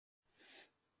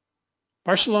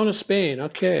Barcelona, Spain.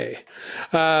 Okay.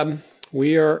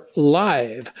 We are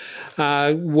live.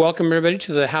 Welcome everybody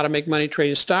to the How to Make Money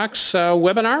Trading Stocks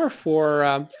webinar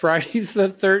for Friday the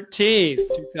 13th,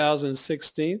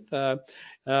 2016, the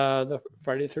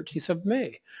Friday the 13th of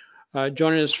May.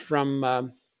 Joining us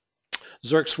from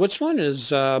Zurich, Switzerland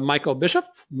is Michael Bishop.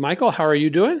 Michael, how are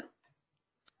you doing?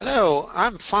 Hello,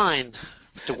 I'm fine.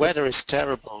 The weather is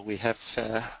terrible. We have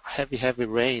heavy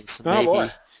rain, so Oh boy.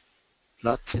 maybe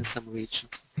floods in some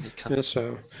regions may come. And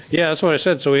so, yeah, that's what I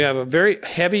said. So we have a very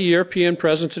heavy European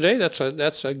presence today. That's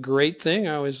a great thing.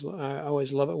 I always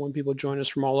love it when people join us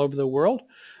from all over the world.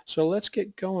 So let's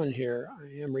get going here.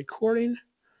 I am recording.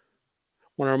 I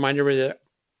want to remind everybody that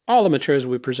all the materials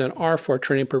we present are for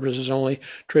trading purposes only.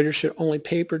 Traders should only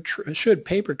paper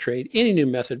trade any new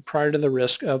method prior to the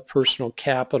risk of personal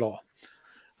capital.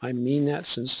 I mean that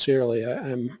sincerely.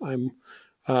 I'm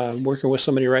working with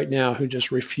somebody right now who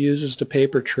just refuses to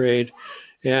paper trade,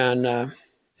 and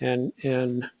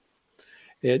and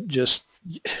it just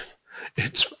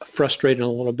it's frustrating a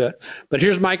little bit. But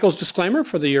here's Michael's disclaimer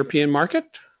for the European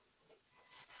market.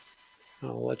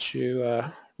 I'll let you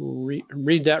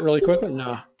read that really quickly.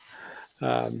 No,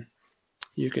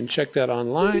 you can check that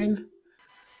online.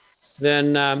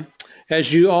 Then,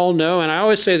 as you all know, and I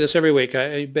always say this every week,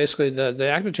 basically the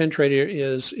Active 10 Trader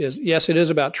is yes, it is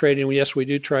about trading. Yes, we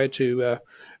do try to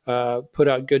put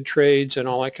out good trades and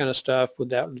all that kind of stuff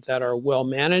that are well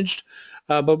managed.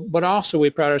 But also we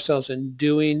pride ourselves in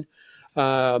doing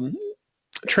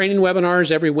training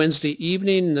webinars every Wednesday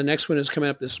evening. The next one is coming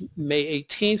up this May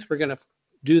 18th. We're going to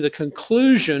do the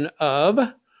conclusion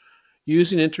of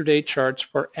using intraday charts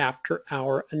for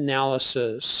after-hour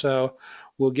analysis. So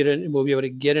we'll be able to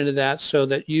get into that so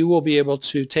that you will be able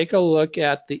to take a look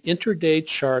at the intraday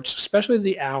charts, especially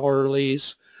the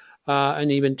hourlies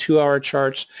and even 2-hour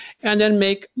charts, and then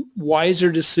make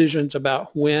wiser decisions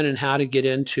about when and how to get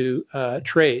into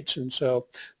trades. And so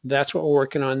that's what we're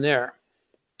working on there.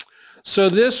 So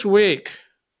this week,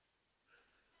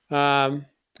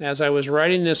 as I was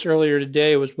writing this earlier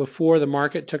today, it was before the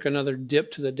market took another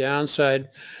dip to the downside.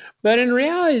 But in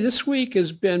reality, this week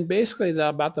has been basically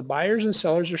about the buyers and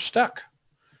sellers are stuck.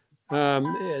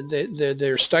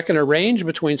 They're stuck in a range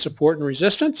between support and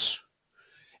resistance.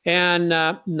 And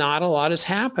not a lot is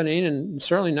happening, and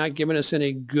certainly not giving us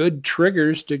any good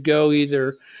triggers to go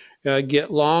either get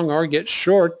long or get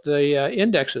short the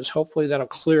indexes. Hopefully that'll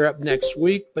clear up next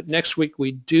week. But next week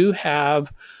we do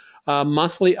have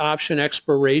monthly option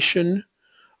expiration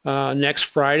next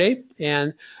Friday,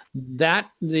 and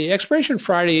the expiration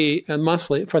Friday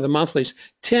monthly for the monthlies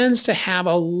tends to have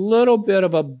a little bit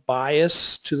of a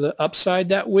bias to the upside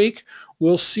that week.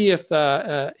 We'll see if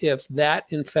that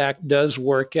in fact does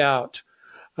work out.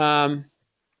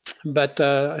 But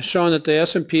showing that the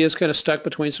S&P is kind of stuck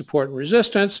between support and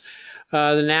resistance. The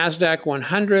NASDAQ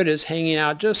 100 is hanging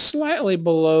out just slightly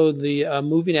below the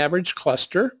moving average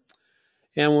cluster.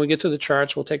 And when we get to the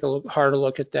charts, we'll take a harder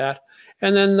look at that.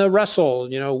 And then the Russell,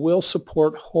 will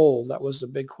support hold? That was the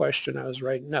big question I was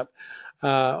writing up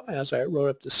as I wrote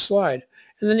up this slide.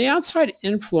 And then the outside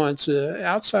influence,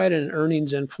 outside and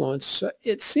earnings influence,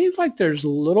 it seems like there's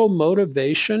little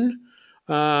motivation.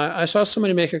 I saw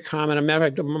somebody make a comment. As a matter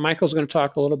of fact, Michael's going to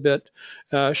talk a little bit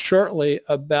shortly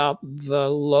about the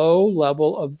low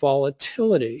level of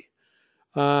volatility.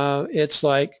 It's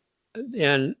like,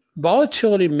 and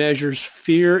volatility measures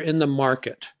fear in the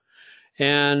market.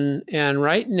 And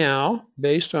right now,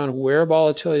 based on where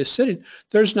volatility is sitting,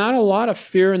 there's not a lot of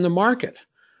fear in the market.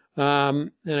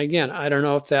 And again, I don't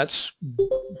know if that's,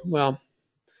 well,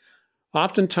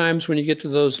 oftentimes when you get to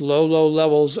those low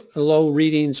levels, low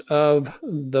readings of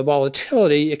the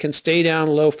volatility, it can stay down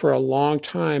low for a long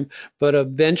time, but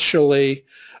eventually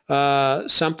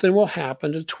something will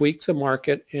happen to tweak the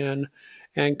market and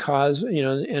cause,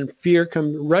 and fear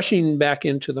come rushing back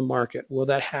into the market. Will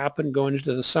that happen going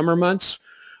into the summer months?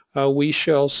 We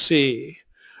shall see.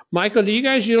 Michael, do you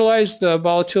guys utilize the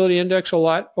volatility index a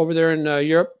lot over there in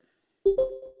Europe?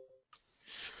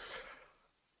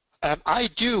 I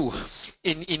do.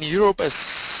 In Europe,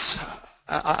 as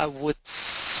I would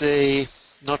say,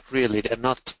 not really. They're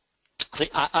not.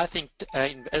 I think I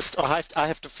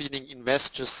have the feeling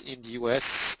investors in the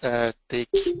US take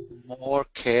more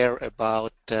care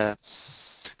about the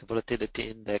volatility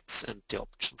index and the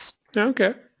options.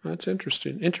 Okay, that's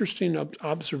interesting. Interesting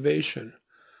observation.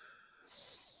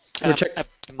 The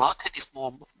market is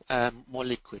more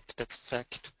liquid. That's a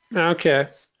fact. Okay,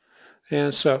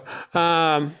 and so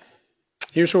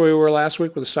here's where we were last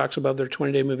week with the stocks above their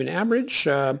 20-day moving average.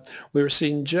 We were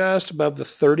sitting just above the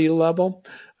 30 level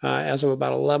as of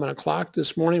about 11 o'clock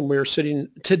this morning. We were sitting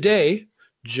today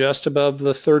just above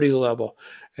the 30 level.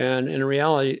 And in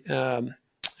reality,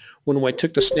 when I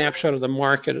took the snapshot of the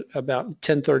market about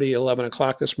 10:30, 11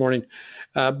 o'clock this morning,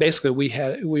 basically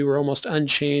we were almost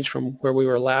unchanged from where we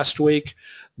were last week.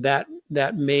 That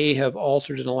may have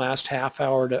altered in the last half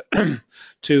hour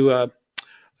to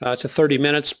to 30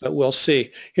 minutes, but we'll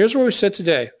see. Here's where we sit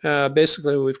today.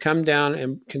 Basically, we've come down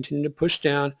and continue to push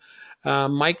down.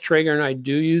 Mike Traeger and I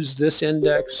do use this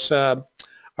index or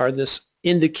this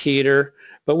indicator,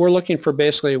 but we're looking for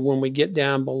basically when we get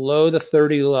down below the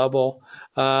 30 level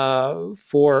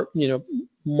for,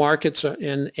 markets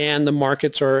and the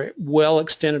markets are well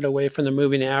extended away from the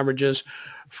moving averages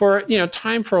for,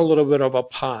 time for a little bit of a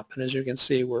pop. And as you can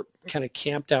see, we're kind of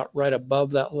camped out right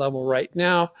above that level right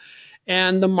now.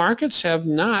 And the markets have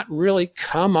not really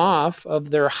come off of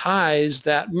their highs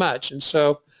that much. And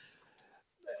so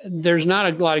there's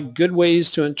not a lot of good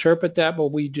ways to interpret that, but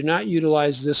we do not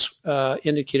utilize this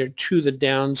indicator to the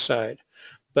downside.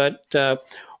 But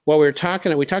while we talked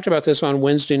about this on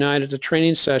Wednesday night at the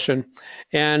training session,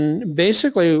 and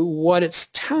basically what it's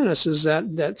telling us is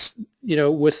that's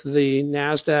with the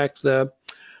NASDAQ,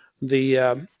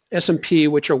 the S&P,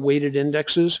 which are weighted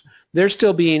indexes, they're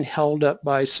still being held up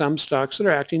by some stocks that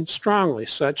are acting strongly,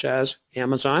 such as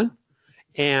Amazon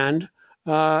and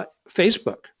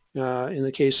Facebook. In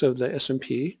the case of the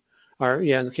S&P,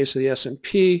 in the case of the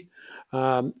S&P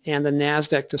and the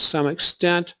NASDAQ to some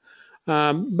extent.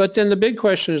 But then the big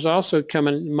question is also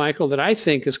coming, Michael, that I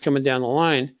think is coming down the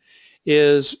line,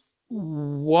 is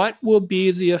what will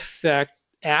be the effect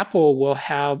Apple will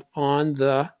have on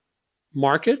the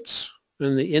markets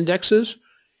and the indexes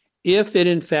if it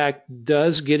in fact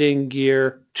does get in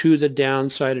gear to the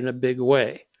downside in a big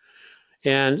way.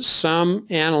 And some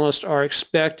analysts are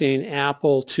expecting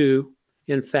Apple to,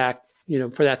 in fact,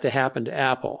 for that to happen to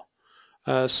Apple.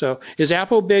 So is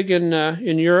Apple big in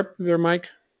Europe there, Mike?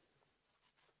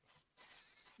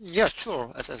 Yeah,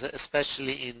 sure.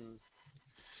 Especially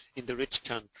in the rich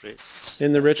countries.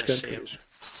 In the rich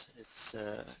countries. It's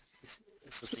a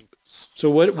thing. So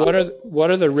what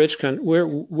are the rich countries?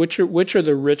 Which are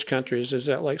the rich countries? Is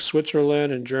that like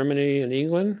Switzerland and Germany and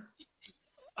England?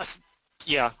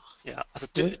 Yeah.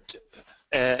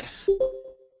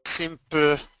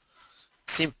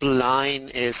 Simple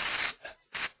line is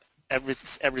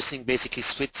everything basically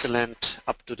Switzerland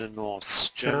up to the north,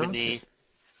 Germany,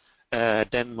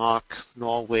 Denmark,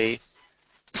 Norway,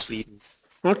 Sweden.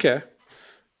 Okay.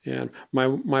 And my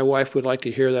wife would like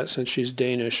to hear that since she's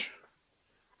Danish.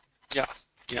 Yeah.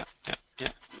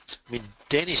 I mean,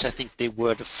 Danish, I think they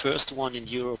were the first one in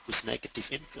Europe with negative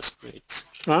interest rates.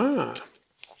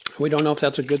 We don't know if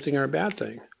that's a good thing or a bad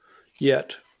thing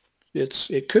yet.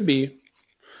 It could be.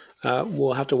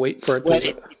 We'll have to wait for it. Well,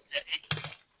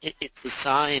 it's a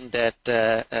sign that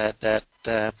the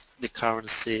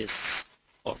currencies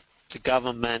or the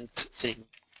government think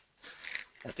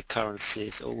that the currency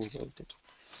is overloaded.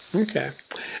 Okay.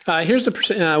 Here's the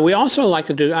percent. We also like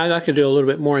to do. I like to do a little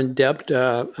bit more in-depth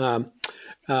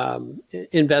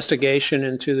investigation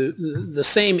into the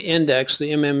same index,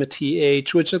 the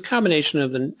MMTH, which is a combination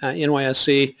of the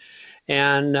NYSE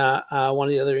and one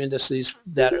of the other indices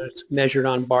that is measured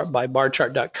on by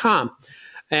barchart.com.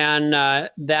 And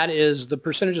that is the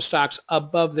percentage of stocks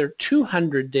above their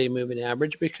 200-day moving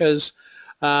average, because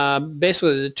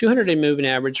basically the 200-day moving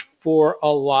average for a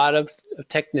lot of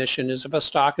technicians is if a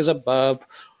stock is above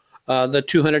the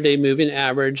 200-day moving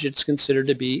average, it's considered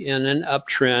to be in an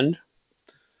uptrend.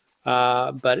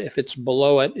 But if it's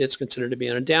below it, it's considered to be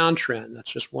in a downtrend.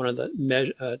 That's just one of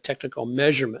the technical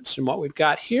measurements. And what we've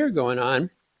got here going on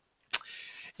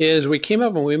is we came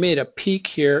up and we made a peak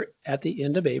here at the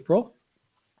end of April.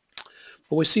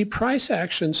 But we see price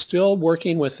action still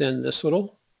working within this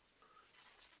little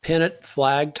pennant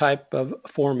flag type of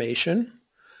formation.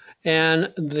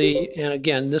 And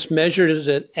again, this measures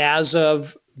it as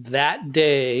of that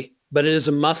day, but it is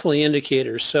a monthly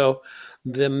indicator. So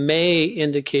the May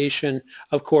indication,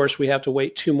 of course, we have to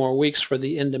wait 2 more weeks for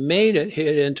the end of May to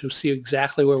hit in to see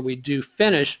exactly where we do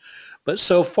finish. But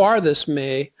so far this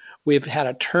May, we've had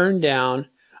a turn down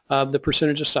of the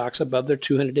percentage of stocks above their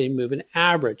 200-day moving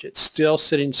average. It's still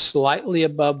sitting slightly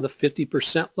above the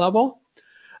 50% level.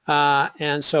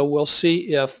 And so we'll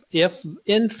see if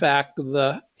in fact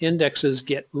the indexes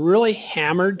get really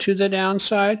hammered to the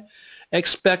downside,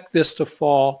 expect this to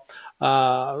fall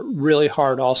really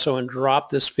hard also and drop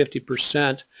this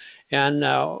 50%. And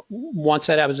once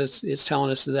that happens, it's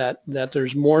telling us that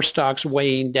there's more stocks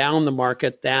weighing down the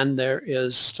market than there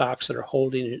is stocks that are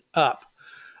holding it up.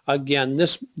 Again,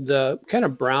 the kind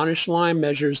of brownish line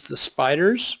measures the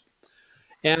spiders.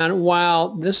 And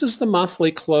while this is the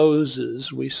monthly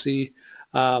closes, we see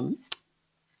um,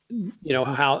 you know,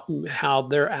 how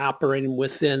they're operating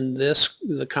within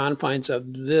the confines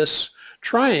of this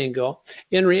triangle.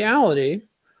 In reality,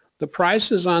 the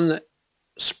prices on the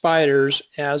spiders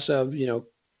as of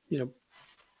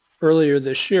earlier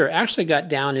this year actually got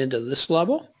down into this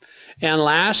level, and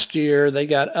last year they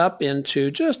got up into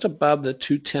just above the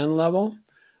 210 level,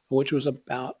 which was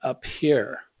about up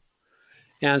here.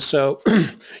 And so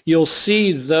you'll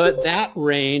see that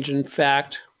range, in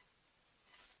fact.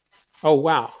 Oh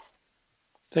wow,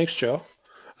 thanks, Joe.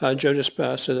 Joe just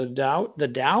said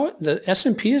the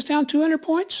S&P is down 200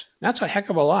 points. That's a heck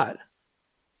of a lot.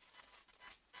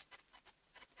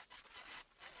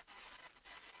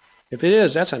 If it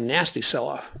is, that's a nasty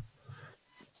sell-off.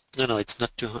 No, it's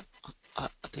not 200. I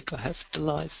think I have the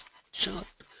live chart.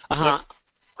 I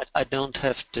don't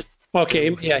have the.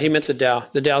 Okay, yeah, he meant the Dow.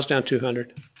 The Dow's down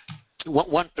 200.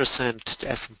 1% the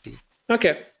S&P.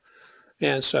 Okay,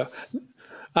 and so,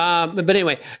 but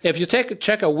anyway, if you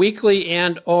check a weekly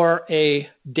and or a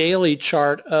daily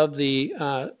chart of the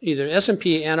either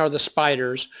S&P and or the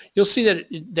spiders, you'll see that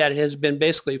it has been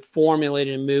basically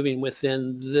formulated and moving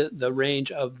within the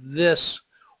range of this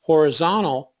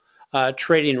horizontal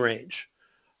trading range.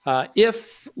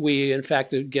 If we, in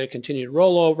fact, get a continued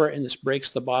rollover and this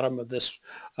breaks the bottom of this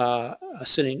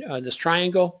this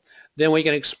triangle, then we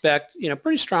can expect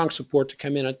pretty strong support to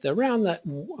come in at around that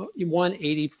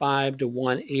 185 to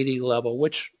 180 level,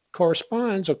 which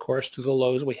corresponds, of course, to the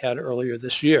lows we had earlier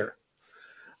this year.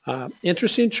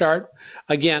 Interesting chart.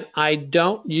 Again, I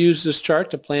don't use this chart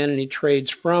to plan any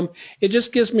trades from. It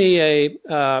just gives me a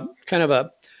kind of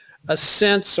a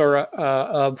sense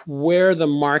of where the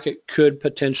market could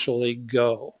potentially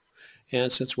go.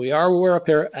 And since we're up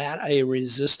here at a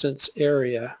resistance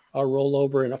area, a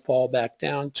rollover and a fall back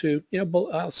down to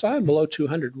outside below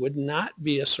 200 would not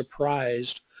be a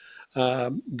surprise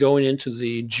going into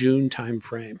the June time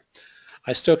frame.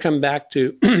 I still come back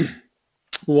to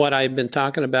what I've been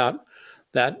talking about,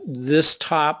 that this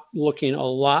top looking a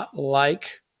lot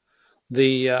like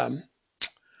the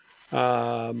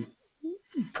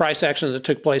price action that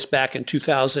took place back in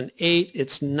 2008.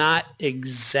 It's not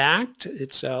exact.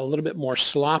 It's a little bit more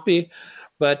sloppy.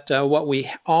 But what we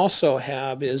also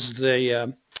have is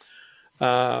a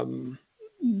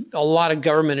lot of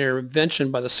government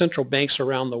intervention by the central banks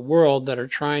around the world that are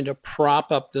trying to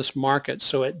prop up this market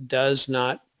so it does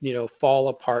not, fall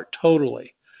apart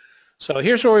totally. So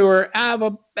here's where we were at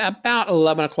about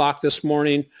 11 o'clock this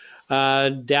morning.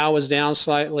 Dow was down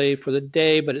slightly for the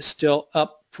day, but it's still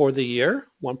up for the year,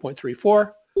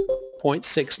 1.34,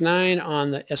 0.69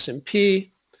 on the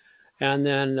S&P, and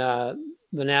then the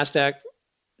NASDAQ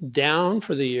down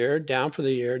for the year, down for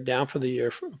the year, down for the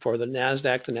year for the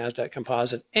NASDAQ, the NASDAQ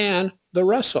Composite, and the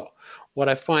Russell. What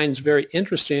I find is very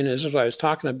interesting is, as I was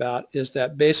talking about, is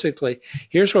that basically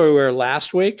here's where we were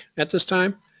last week at this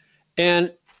time, and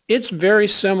it's very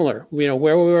similar. Where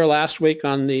we were last week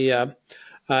on the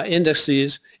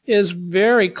indices is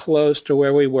very close to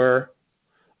where we were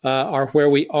or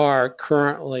where we are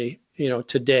currently,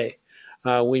 today.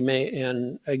 We may,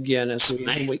 and again, as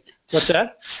we what's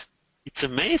that? It's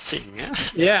amazing. Yeah.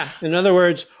 Yeah. In other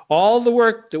words, all the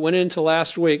work that went into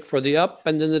last week for the up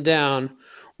and then the down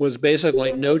was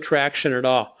basically no traction at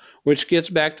all, which gets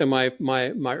back to my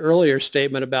earlier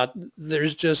statement about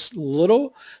there's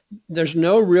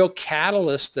no real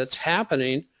catalyst that's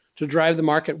happening to drive the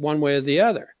market one way or the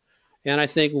other. And I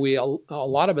think a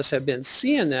lot of us have been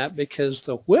seeing that because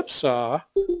the whipsaw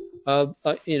of,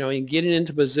 in getting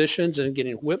into positions and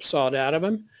getting whipsawed out of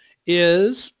them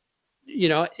is,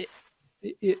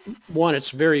 one,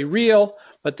 it's very real,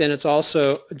 but then it's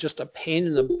also just a pain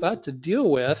in the butt to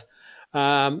deal with.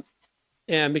 And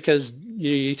because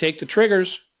you take the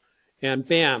triggers and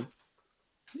bam,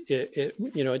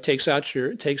 it takes out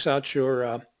your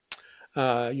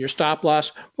stop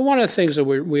loss. But one of the things that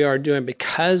we are doing,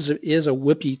 because it is a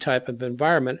whippy type of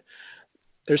environment,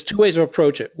 there's two ways to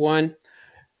approach it. One,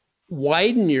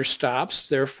 widen your stops,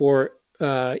 therefore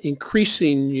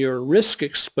increasing your risk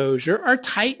exposure, or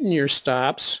tighten your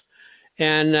stops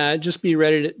and just be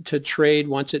ready to trade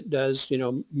once it does,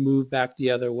 move back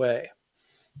the other way.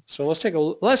 So let's take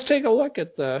a look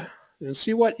at and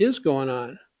see what is going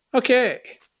on. Okay,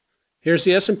 here's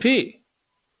the S&P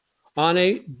on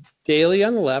a daily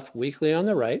on the left, weekly on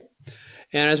the right.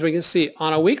 And as we can see,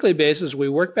 on a weekly basis, we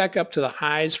work back up to the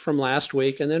highs from last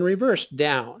week and then reverse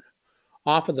down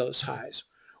off of those highs.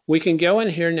 We can go in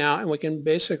here now and we can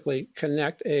basically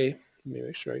connect let me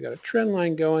make sure I got a trend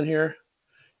line going here.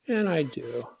 And I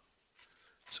do.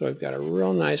 So I've got a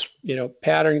real nice,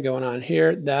 pattern going on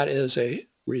here. That is a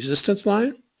resistance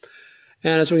line.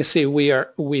 And as we can see,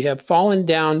 we have fallen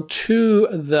down to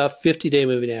the 50-day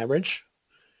moving average,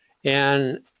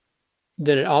 and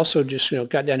then it also just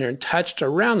got down here and touched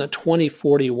around the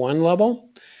 2041 level,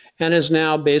 and is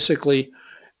now basically,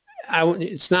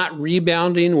 it's not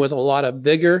rebounding with a lot of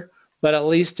vigor, but at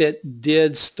least it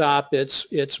did stop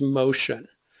its motion.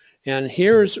 And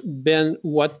here's been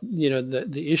what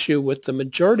the issue with the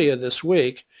majority of this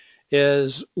week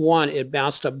is, one, it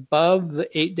bounced above the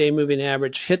 8-day moving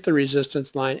average, hit the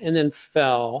resistance line, and then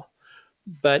fell.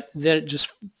 But then it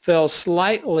just fell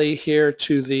slightly here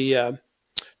to the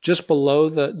just below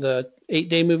the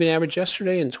 8-day moving average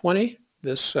yesterday in 20,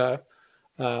 this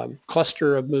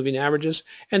cluster of moving averages,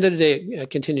 and then today it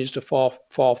continues to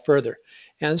fall further.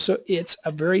 And so it's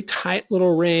a very tight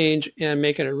little range and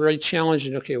making it really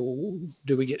challenging. Okay,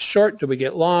 do we get short? Do we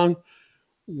get long?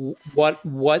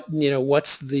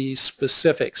 What's the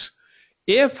specifics?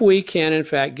 If we can in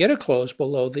fact get a close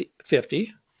below the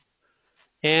 50,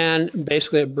 and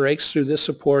basically it breaks through this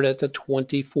support at the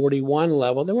 2041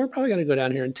 level, then we're probably going to go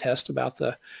down here and test about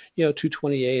the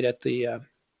 228 at the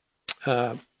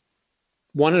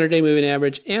 100-day moving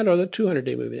average and or the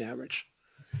 200-day moving average.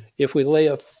 If we lay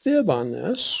a fib on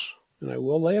this, and I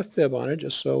will lay a fib on it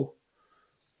just so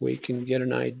we can get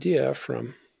an idea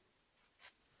from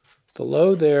the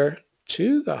low there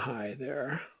to the high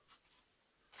there.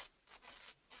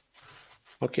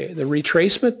 Okay, the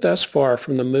retracement thus far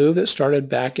from the move that started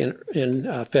back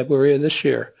in February of this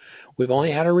year, we've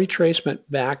only had a retracement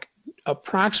back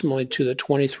approximately to the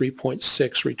 23.6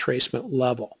 retracement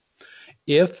level.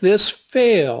 If this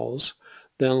fails,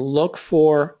 then look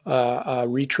for a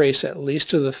retrace at least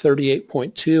to the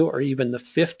 38.2 or even the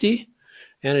 50.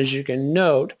 And as you can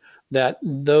note, that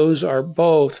those are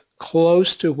both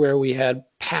close to where we had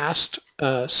past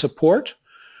support,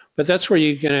 but that's where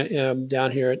you're going to down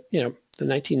here at the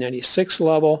 1996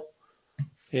 level.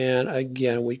 And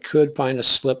again, we could find a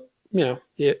slip.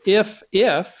 If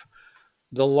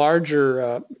the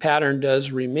larger pattern does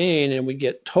remain and we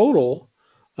get total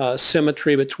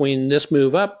symmetry between this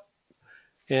move up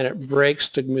and it breaks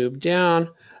to move down,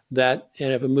 and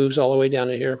if it moves all the way down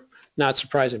to here, not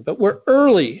surprising. But we're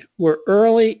early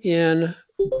in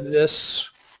this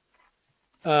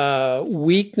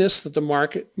weakness that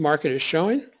the market is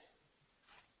showing,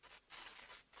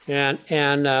 and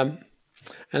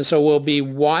so we'll be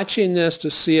watching this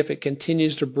to see if it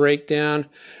continues to break down.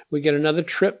 We get another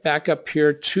trip back up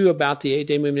here to about the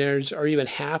 8-day moving average, or even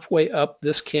halfway up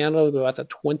this candle, about the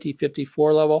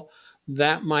 2054 level.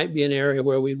 That might be an area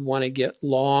where we'd want to get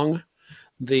long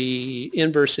the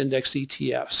inverse index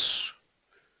ETFs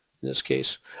in this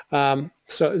case.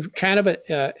 So kind of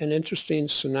an interesting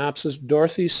synopsis.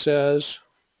 Dorothy says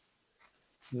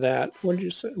that, what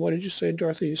did you say,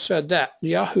 Dorothy? You said that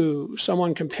Yahoo,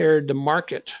 someone compared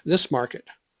this market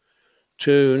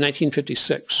to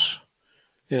 1956.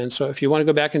 And so if you want to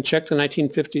go back and check the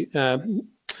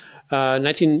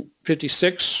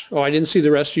 1956, oh, I didn't see the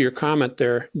rest of your comment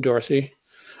there, Dorothy.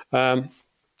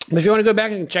 If you want to go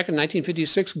back and check in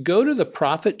 1956, go to the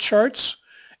profit charts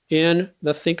in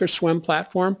the Thinkorswim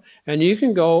platform, and you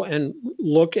can go and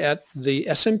look at the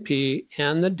S&P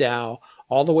and the Dow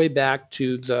all the way back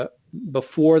to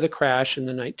before the crash in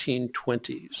the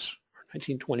 1920s,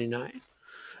 1929,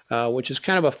 which is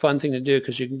kind of a fun thing to do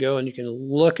because you can go and you can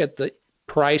look at the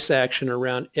price action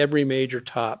around every major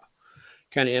top.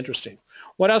 Kind of interesting.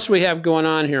 What else do we have going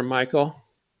on here, Michael?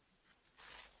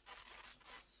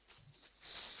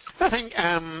 I think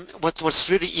what's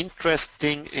really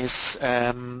interesting is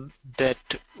that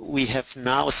we have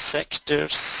now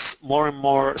more and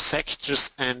more sectors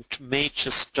and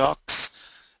major stocks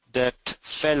that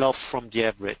fell off from the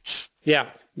average. Yeah.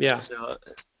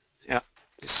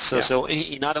 So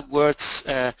in other words,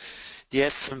 the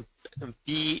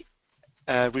S&P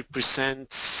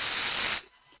represents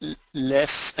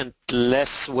less and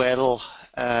less well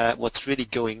what's really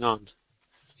going on.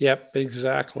 Yep,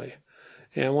 exactly.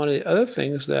 And one of the other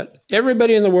things that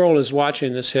everybody in the world is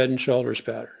watching this head and shoulders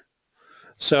pattern.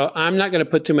 So I'm not going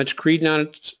to put too much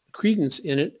credence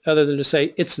in it other than to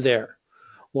say it's there.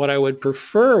 What I would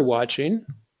prefer watching,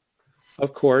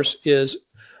 of course, is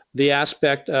the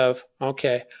aspect of,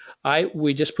 okay,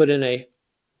 we just put in a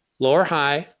lower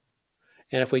high,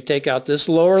 and if we take out this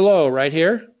lower low right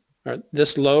here, or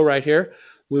this low right here,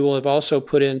 we will have also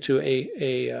put into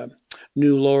a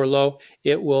new lower low.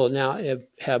 It will now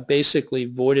have basically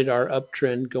voided our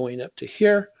uptrend going up to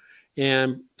here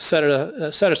and set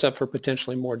us up for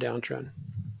potentially more downtrend.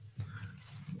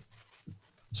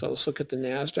 So let's look at the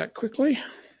NASDAQ quickly.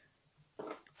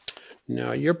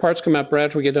 Now your parts come up right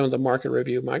after we get done with the market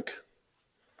review, Mike.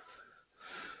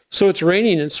 So it's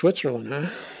raining in Switzerland, huh?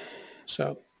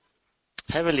 So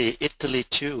Heavily Italy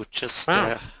too. Just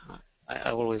wow. I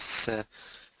always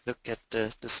look at the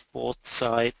sports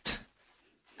site,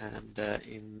 and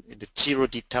in the Giro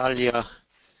d'Italia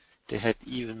they had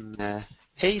even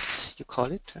pace, you call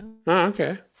it? Oh,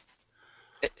 okay.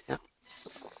 Yeah.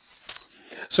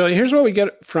 So here's what we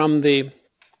get from the,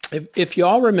 if you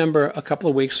all remember a couple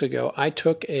of weeks ago, I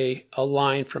took a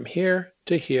line from here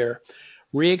to here,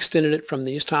 re-extended it from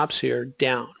these tops here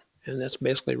down, and this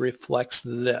basically reflects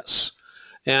this.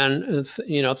 And,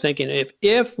 you know, thinking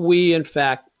if we, in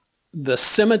fact, the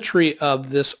symmetry of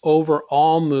this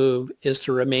overall move is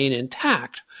to remain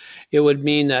intact, it would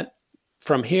mean that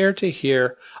from here to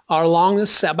here, along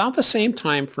this, about the same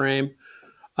time frame,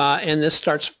 and this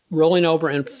starts rolling over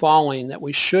and falling, that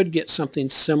we should get something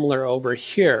similar over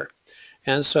here.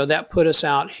 And so that put us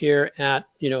out here at,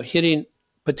 you know, hitting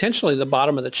potentially the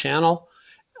bottom of the channel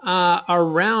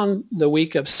around the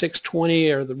week of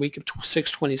 620 or the week of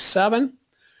 627,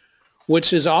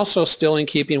 which is also still in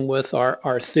keeping with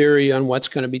our theory on what's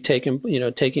going to be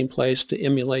taking place to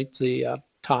emulate the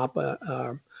top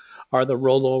or the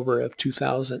rollover of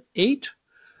 2008.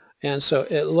 And so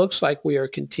it looks like we are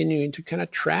continuing to kind of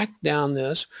track down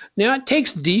this. Now it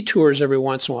takes detours every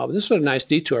once in a while, but this was a nice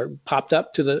detour. It popped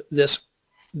up to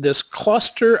this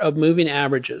cluster of moving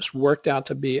averages, worked out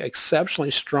to be exceptionally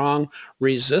strong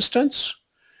resistance,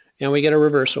 and we get a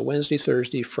reversal Wednesday,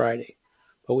 Thursday, Friday.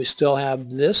 But we still have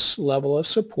this level of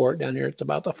support down here at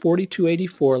about the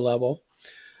 4284 level.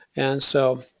 And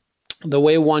so the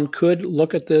way one could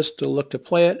look at this to look to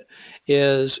play it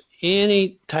is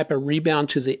any type of rebound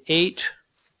to the 8,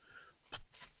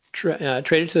 trade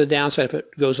it to the downside if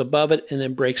it goes above it and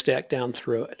then breaks back down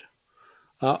through it.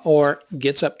 Or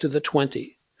gets up to the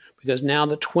 20, because now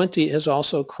the 20 has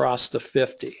also crossed the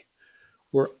 50.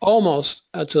 We're almost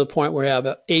to the point where we have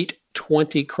an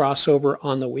 820 crossover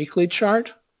on the weekly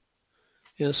chart.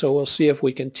 And so we'll see if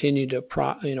we continue to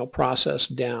process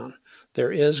down.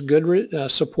 There is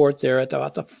good support there at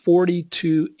about the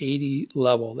 4280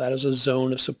 level. That is a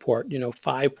zone of support,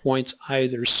 5 points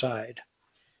either side.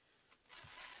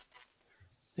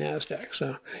 NASDAQ.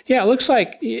 So yeah, it looks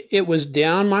like it was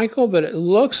down, Michael, but it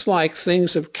looks like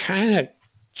things have kind of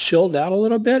chilled out a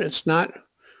little bit. It's not.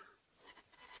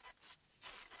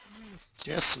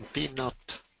 Yes, be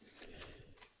not.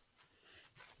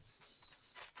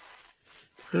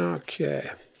 Okay.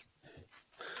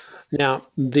 Now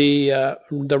the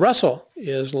Russell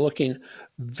is looking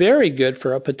very good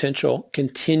for a potential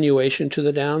continuation to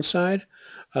the downside.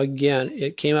 Again,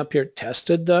 it came up here,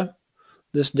 tested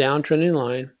this downtrending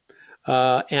line,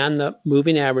 and the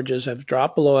moving averages have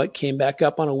dropped below it, came back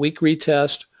up on a weak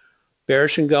retest,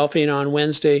 bearish engulfing on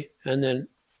Wednesday, and then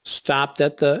stopped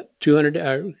at the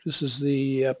 200. This is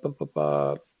the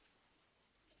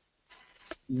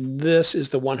this is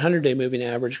the 100-day moving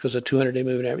average, because the 200-day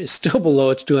moving average is still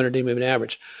below its 200-day moving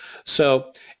average.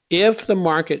 So if the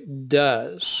market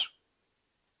does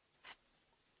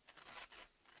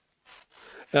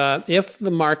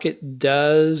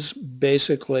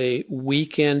basically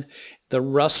weaken, the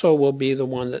Russell will be the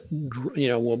one that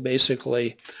will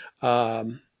basically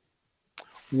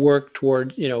work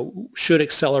toward, should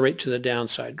accelerate to the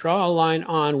downside. Draw a line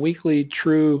on weekly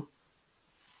true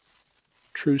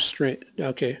strength.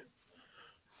 Okay.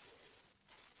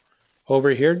 Over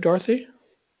here, Dorothy.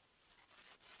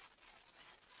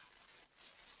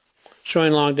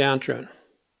 Showing long downtrend.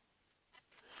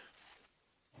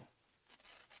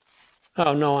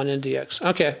 Oh no, on NDX.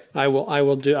 Okay, I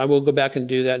will go back and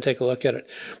do that and take a look at it.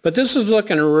 But this is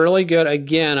looking really good.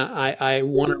 Again, I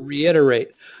want to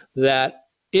reiterate that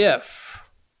if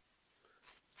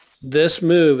this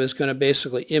move is going to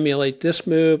basically emulate this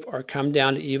move or come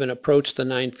down to even approach the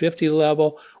 950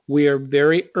 level, we are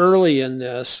very early in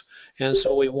this, and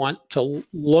so we want to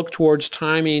look towards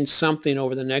timing something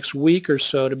over the next week or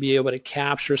so to be able to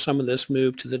capture some of this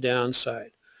move to the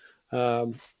downside.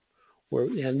 And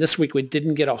this week we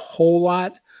didn't get a whole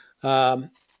lot. And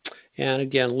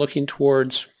again, looking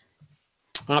towards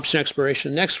option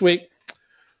expiration next week.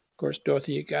 Of course,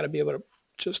 Dorothy, you got to be able to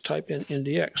just type in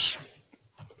NDX.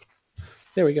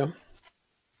 There we go.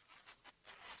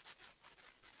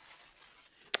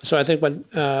 So I think when,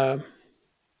 and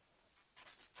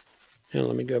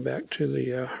let me go back to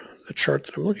the chart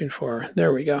that I'm looking for.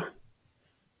 There we go.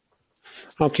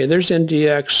 Okay, there's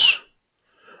NDX.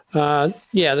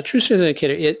 Yeah, the true strength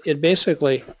indicator, it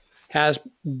basically has,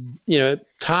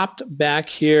 topped back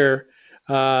here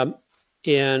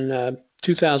in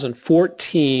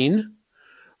 2014,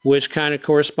 which kind of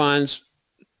corresponds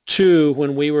to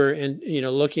when we were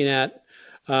looking at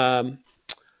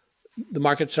the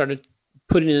market started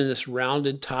putting in this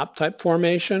rounded top type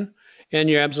formation. And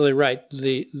you're absolutely right.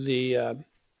 The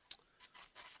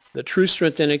true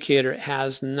strength indicator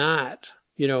has not,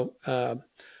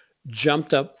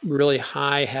 jumped up really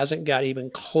high, hasn't got even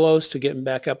close to getting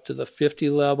back up to the 50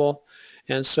 level.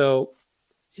 And so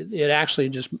it actually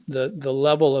just, the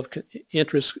level of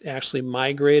interest actually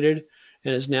migrated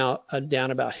and is now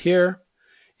down about here.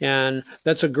 And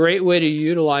that's a great way to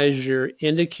utilize your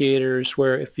indicators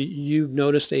where if you've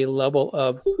noticed a level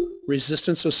of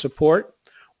resistance or support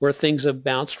where things have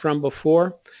bounced from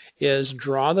before, is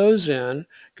draw those in,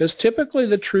 because typically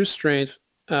the true strength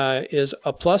is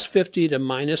a plus 50 to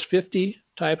minus 50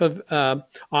 type of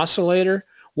oscillator.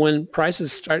 When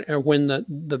prices start, or when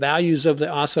the values of the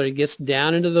oscillator gets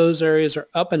down into those areas or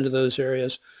up into those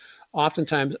areas,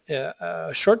 oftentimes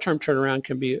a short-term turnaround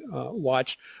can be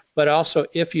watched. But also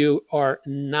if you are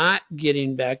not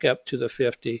getting back up to the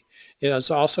 50,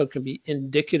 it also can be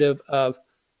indicative of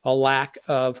a lack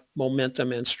of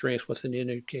momentum and strength within the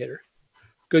indicator.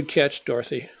 Good catch,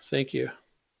 Dorothy. Thank you.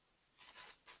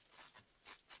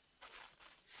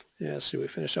 Yeah, let's see, we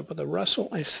finished up with the Russell,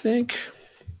 I think.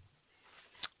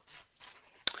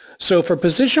 So for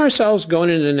position ourselves going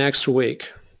into next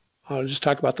week, I'll just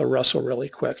talk about the Russell really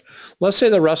quick. Let's say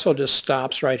the Russell just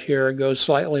stops right here, goes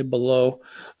slightly below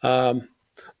the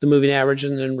moving average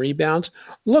and then rebounds.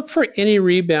 Look for any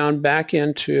rebound back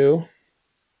into,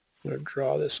 I'm going to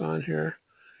draw this on here,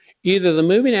 either the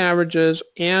moving averages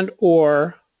and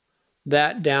or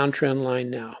that downtrend line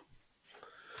now.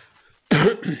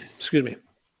 Excuse me.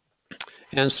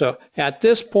 And so at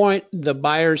this point, the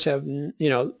buyers have,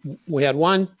 we had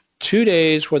 1-2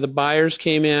 days where the buyers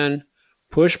came in,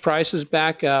 pushed prices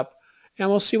back up, and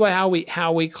we'll see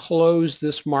how we close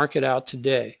this market out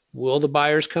today. Will the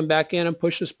buyers come back in and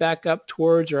push us back up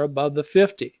towards or above the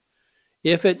 50?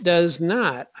 If it does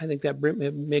not, I think that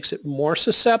makes it more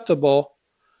susceptible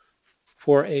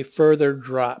for a further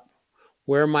drop.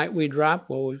 Where might we drop?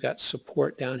 Well, we've got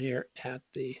support down here at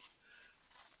the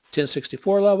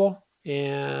 1064 level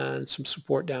and some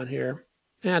support down here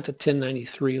at the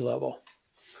 1093 level.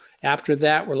 After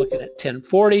that, we're looking at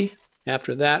 1040.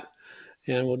 After that,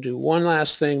 and we'll do one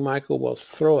last thing, Michael. We'll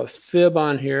throw a fib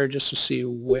on here just to see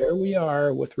where we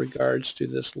are with regards to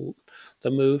this,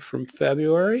 the move from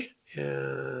February.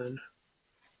 And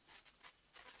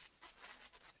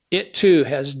it too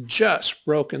has just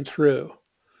broken through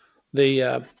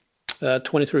the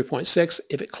 23.6.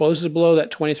 If it closes below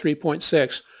that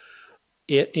 23.6,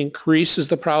 it increases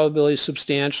the probability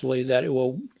substantially that it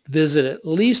will visit at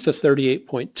least the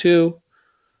 38.2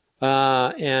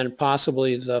 and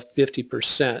possibly the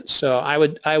 50%. So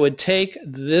I would take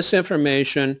this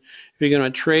information if you're going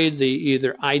to trade the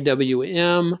either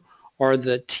IWM or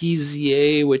the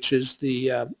TZA, which is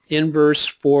the inverse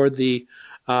for the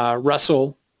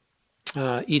Russell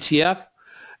ETF,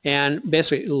 and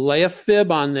basically lay a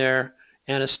fib on there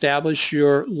and establish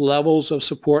your levels of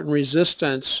support and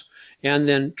resistance and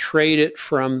then trade it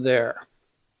from there.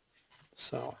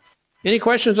 So any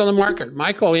questions on the market?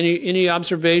 Michael, any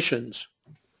observations?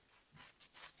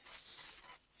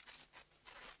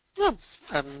 No,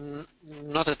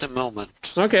 not at the moment.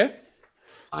 Okay.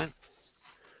 Fine.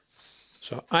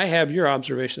 So I have your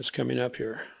observations coming up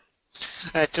here.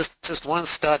 Just one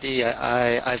study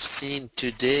I've seen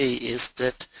today is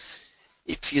that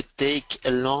if you take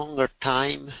a longer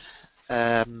time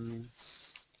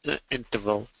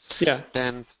interval, yeah,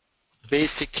 then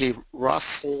basically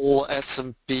Russell,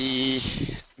 S&P,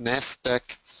 NASDAQ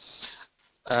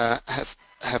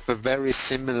have a very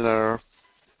similar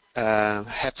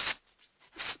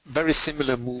very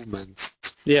similar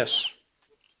movements. Yes.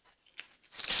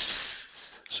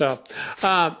 So,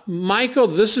 Michael,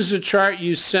 this is a chart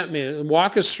you sent me.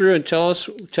 Walk us through and tell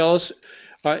us.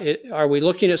 Are we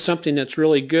looking at something that's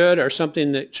really good or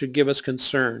something that should give us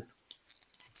concern?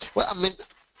 Well, I mean,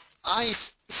 I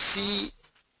see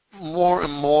more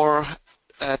and more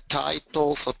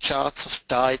titles or charts of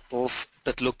titles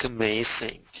that look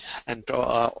amazing, and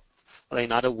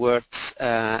in other words,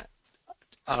 are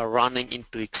running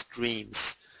into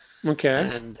extremes. Okay.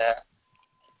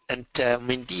 And I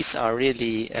mean, these are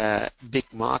really big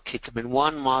markets. I mean,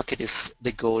 one market is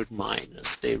the gold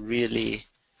miners. They really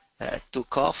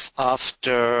took off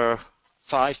after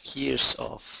 5 years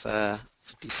of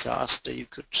disaster, you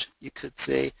could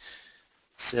say.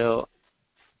 So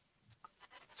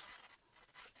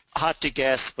hard to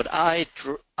guess, but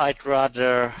I'd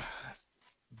rather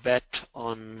bet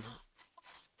on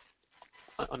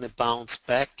a bounce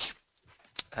back,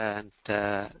 and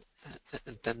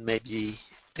then maybe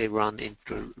they run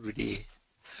into really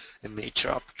a major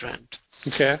uptrend.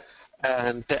 Okay.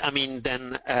 And I mean,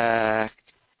 then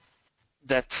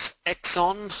that's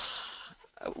Exxon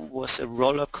was a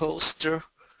roller coaster,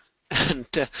 and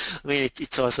I mean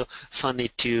it's also funny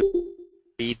to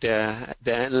read the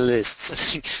analysts. I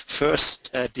think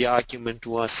first the argument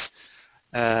was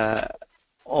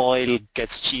oil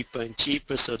gets cheaper and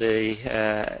cheaper, so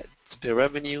the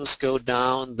revenues go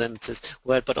down. Then it says,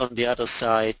 well, but on the other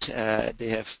side they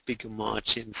have bigger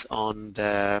margins on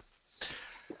the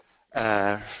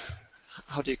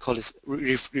how do you call it,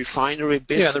 refinery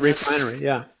business? Yeah, the refinery,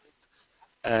 yeah.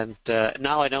 And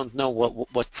now I don't know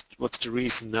what's the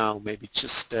reason now. Maybe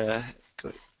just look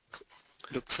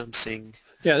something.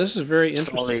 Yeah, this is very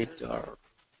interesting. Solid, or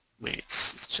I mean,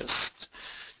 it's just.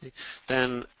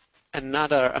 Then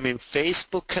another. I mean,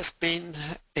 Facebook has been.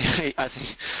 I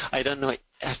think I don't know.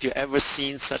 Have you ever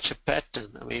seen such a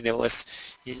pattern? I mean, there was.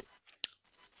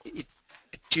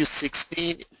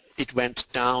 2016, it went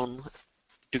down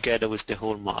together with the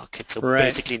whole market. So right.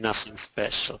 Basically nothing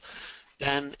special.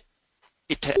 Then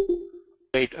it had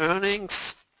great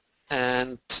earnings,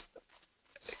 and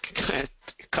a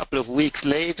couple of weeks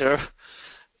later,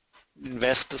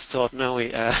 investors thought, no,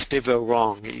 they were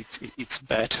wrong. It's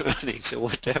bad earnings or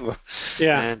whatever.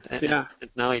 Yeah. And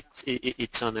now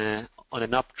it's on an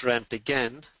uptrend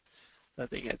again. I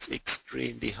think it's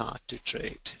extremely hard to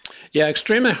trade. Yeah,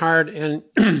 extremely hard. And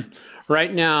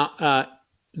right now, I've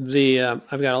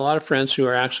got a lot of friends who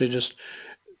are actually just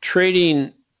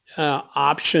trading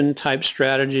option type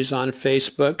strategies on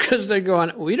Facebook because they're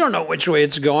going, we don't know which way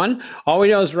it's going. All we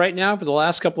know is right now for the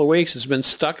last couple of weeks it's been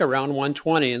stuck around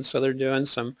 120, and so they're doing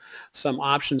some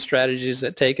option strategies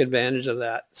that take advantage of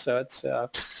that. So it's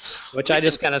which I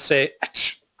just kind of say,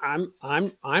 I'm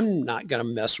not going to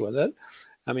mess with it.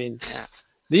 I mean,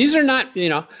 these are not, you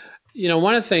know,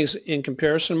 one of the things in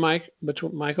comparison,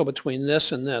 Michael, between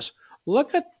this and this,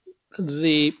 look at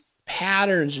the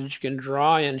patterns that you can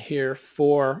draw in here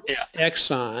for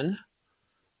Exxon,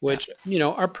 which, you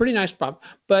know, are pretty nice, Bob.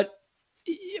 But,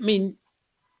 I mean,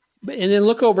 and then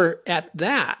look over at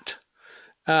that.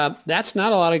 That's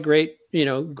not a lot of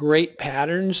great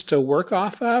patterns to work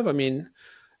off of. I mean,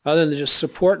 other than just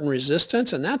support and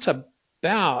resistance, and that's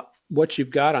about what you've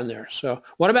got on there. So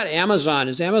what about Amazon?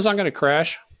 Is Amazon going to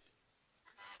crash?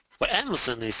 Well,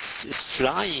 Amazon is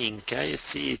flying. You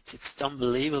see, it's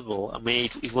unbelievable. I mean,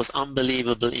 it was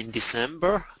unbelievable in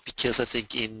December because I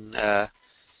think in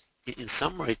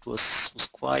summer it was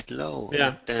quite low. Yeah.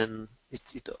 And then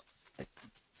it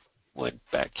went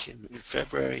back in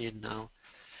February, and now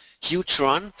huge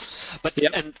run. But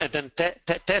and then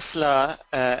Tesla,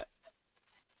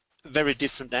 very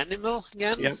different animal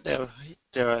again. Yep.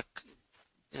 They're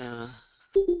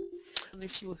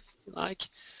if you like.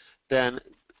 Then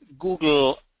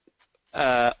Google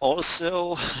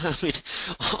also, I mean,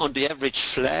 on the average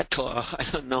flat, or I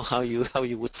don't know how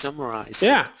you would summarize.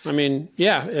 Yeah, I mean,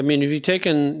 if you've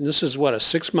taken, this is what, a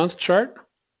 6-month chart?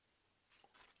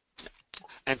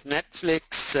 And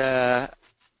Netflix,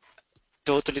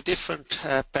 totally different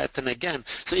pattern again.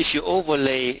 So if you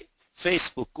overlay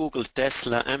Facebook, Google,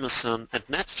 Tesla, Amazon, and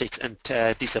Netflix, and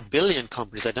these are billion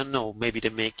companies, I don't know, maybe they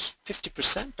make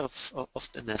 50% of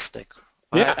the Nasdaq.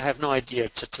 Yeah. I have no idea,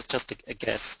 just a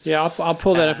guess. Yeah, I'll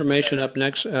pull that information up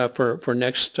next for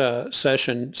next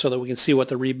session so that we can see what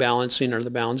the rebalancing or the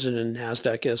balancing in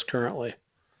Nasdaq is currently.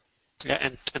 Yeah,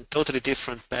 and totally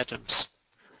different patterns.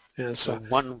 Yeah, so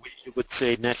one you would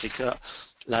say Netflix are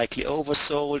likely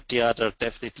oversold, the other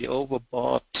definitely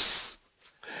overbought.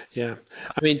 Yeah,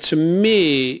 I mean, to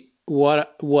me,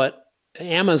 what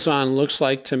Amazon looks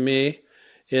like to me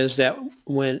is that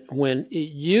when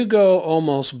you go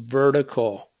almost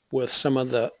vertical with some of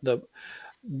that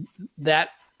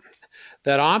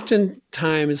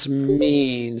oftentimes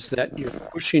means that you're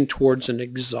pushing towards an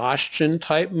exhaustion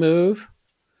type move.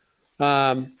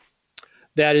 That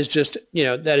is just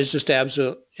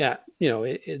absolute. Yeah,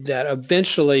 that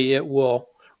eventually it will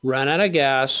run out of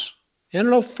gas and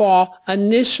it'll fall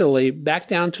initially back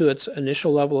down to its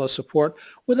initial level of support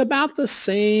with about the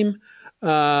same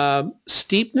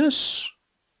steepness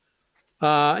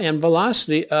and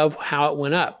velocity of how it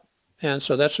went up. And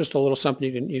so that's just a little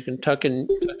something you can tuck in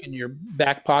your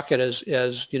back pocket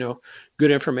as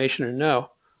good information to know.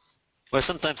 Well,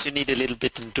 sometimes you need a little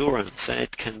bit endurance.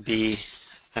 It can be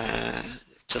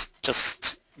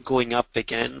just going up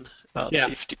again about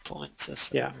 50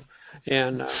 points. Yeah,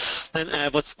 and I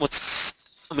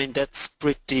mean, that's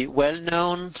pretty well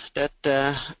known that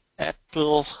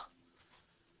Apple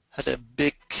had a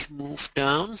big move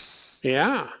down.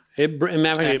 Yeah, it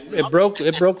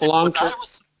broke long term. I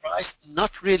was surprised,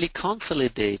 not really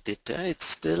consolidated. It's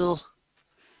still.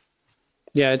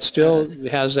 Yeah, it still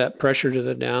has that pressure to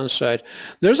the downside.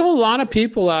 There's a lot of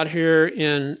people out here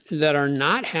that are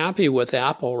not happy with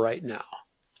Apple right now.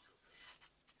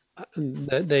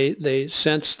 They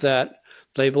sense that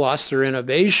they've lost their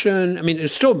innovation. I mean,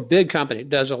 it's still a big company. It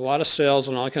does a lot of sales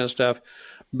and all that kind of stuff.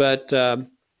 But I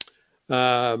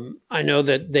know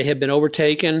that they have been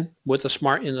overtaken with the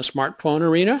smartphone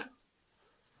arena.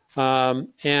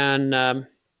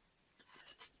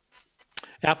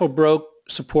 Apple broke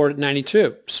support at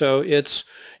 92. So it's,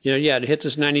 yeah, to hit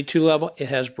this 92 level, it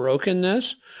has broken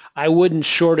this. I wouldn't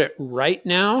short it right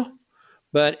now,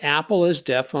 but Apple is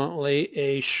definitely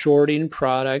a shorting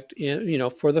product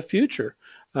for the future.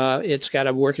 It's got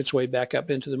to work its way back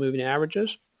up into the moving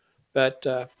averages. But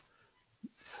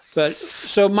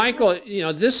so Michael,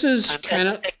 this is kind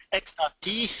of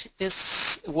XRT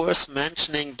is worth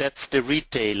mentioning. That's the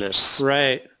retailers.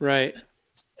 Right.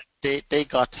 They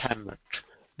got hammered.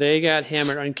 They got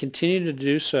hammered and continue to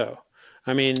do so.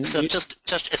 I mean, so just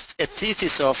a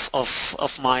thesis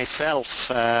of myself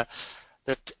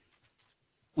that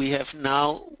we have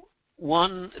now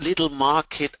one little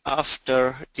market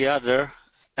after the other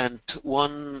and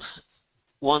one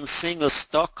single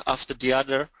stock after the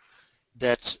other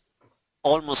that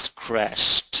almost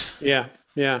crashed. Yeah.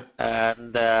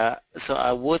 And so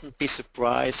I wouldn't be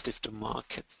surprised if the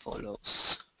market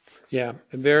follows. Yeah,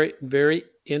 very, very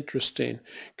interesting.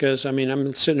 Because I mean,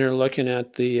 I'm sitting here looking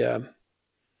at the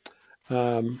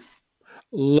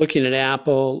looking at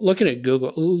Apple, looking at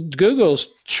Google. Google's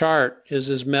chart is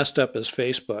as messed up as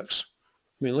Facebook's.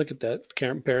 I mean, look at that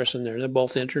comparison there. They're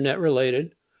both internet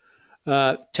related.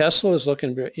 Tesla is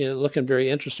looking very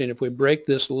interesting. If we break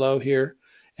this low here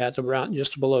at around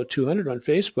just below 200 on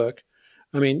Facebook,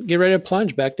 I mean, get ready to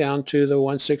plunge back down to the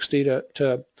 160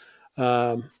 to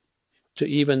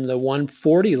even the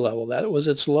 140 level. That was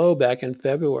its low back in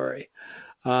February.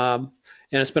 And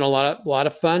it's been a lot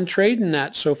of fun trading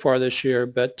that so far this year,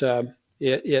 but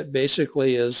it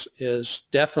basically is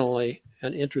definitely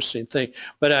an interesting thing.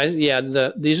 But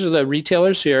these are the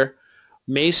retailers here.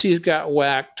 Macy's got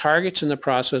whacked. Target's in the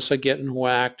process of getting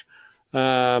whacked.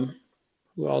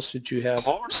 Who else did you have?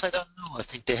 Kors, I don't know. I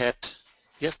think they had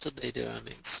yesterday the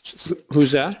earnings.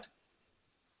 Who's that?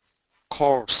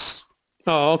 Kors.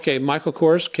 Oh, okay. Michael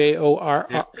Kors,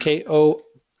 K-O-R-S.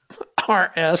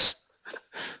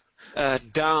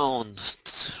 Down.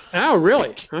 Oh,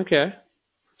 really? Okay.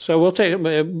 So we'll take a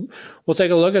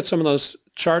look at some of those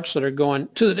charts that are going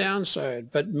to the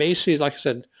downside. But Macy's, like I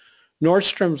said,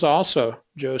 Nordstrom's also,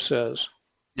 Joe says.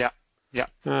 Yeah.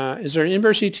 Is there an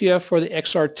inverse ETF for the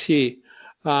XRT?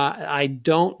 I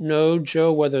don't know,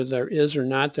 Joe, whether there is or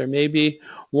not. There may be.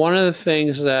 One of the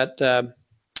things that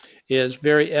is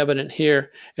very evident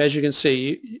here, as you can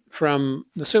see, from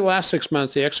the last 6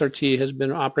 months, the XRT has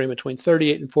been operating between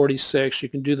 38 and 46. You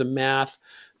can do the math.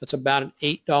 That's about an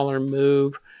 $8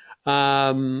 move.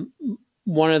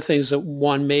 One of the things that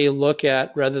one may look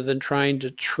at rather than trying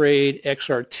to trade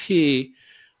XRT,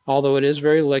 although it is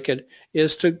very liquid,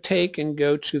 is to take and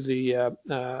go to the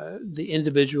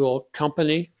individual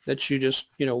company that you just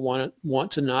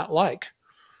want to not like.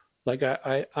 Like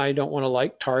I don't want to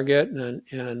like Target and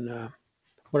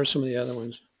what are some of the other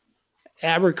ones?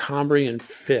 Abercrombie and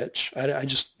Fitch. I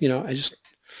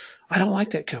don't like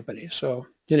that company. So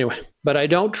anyway, but I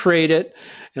don't trade it,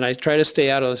 and I try to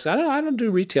stay out of this. I don't do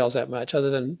retails that much,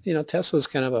 other than Tesla's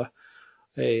kind of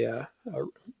a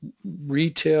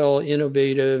retail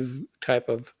innovative type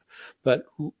of. But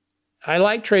I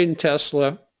like trading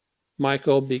Tesla,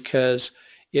 Michael, because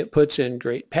it puts in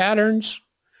great patterns.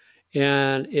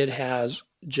 And it has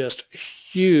just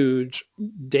huge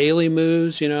daily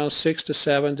moves, $6 to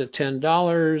 $7 to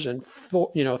 $10, and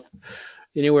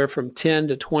anywhere from $10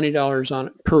 to $20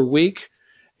 on per week.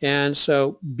 And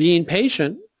so, being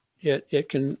patient, it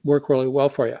can work really well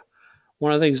for you.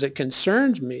 One of the things that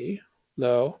concerns me,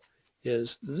 though,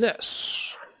 is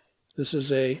this. This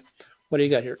is what do you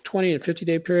got here? 20 and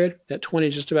 50-day period. That 20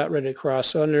 is just about ready to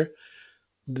cross under.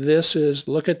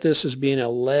 Look at this as being a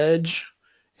ledge.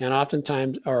 And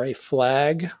oftentimes are a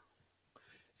flag,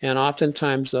 and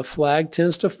oftentimes the flag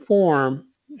tends to form,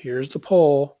 here's the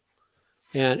pole,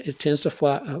 and it tends to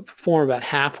form about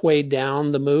halfway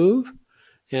down the move.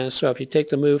 And so if you take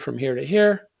the move from here to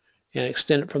here and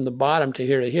extend it from the bottom to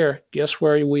here, guess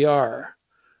where we are?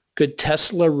 Could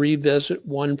Tesla revisit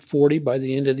 140 by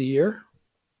the end of the year?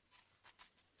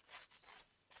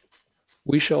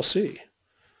 We shall see.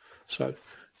 So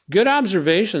good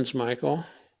observations, Michael.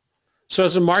 So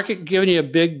is the market giving you a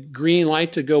big green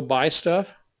light to go buy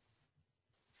stuff?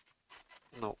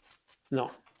 No. No.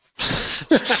 No,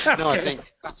 I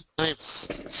think I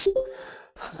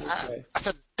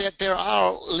said there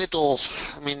are little,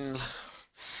 I mean,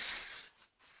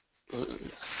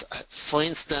 for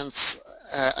instance,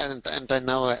 and I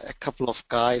know a couple of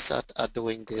guys are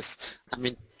doing this. I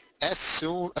mean, as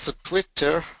soon as a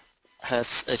Twitter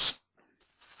has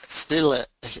still a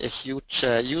huge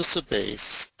user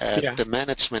base, Yeah. the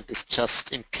management is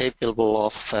just incapable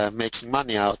of making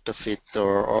money out of it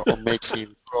or making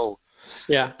it grow.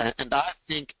 Yeah. And I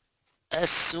think as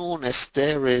soon as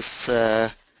there is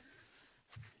a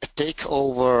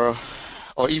takeover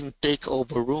or even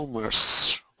takeover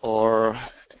rumors or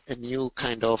a new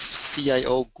kind of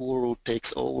CIO guru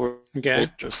takes over Okay.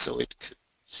 Twitter, so it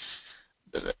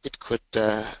could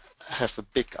have a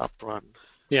big uprun.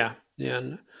 Yeah.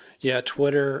 And yeah,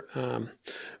 Twitter.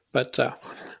 But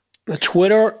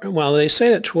Twitter, well, they say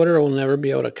that Twitter will never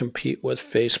be able to compete with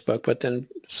Facebook, but then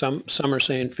some are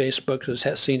saying Facebook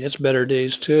has seen its better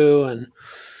days too,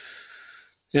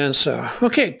 and so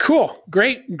okay, cool,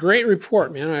 great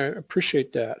report, man. I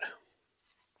appreciate that.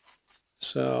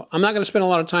 So I'm not going to spend a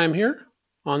lot of time here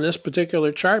on this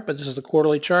particular chart, but this is the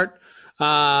quarterly chart.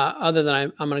 Other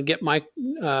than I'm going to get Mike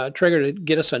Traeger to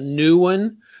get us a new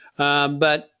one,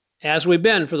 but as we've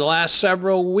been for the last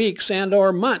several weeks and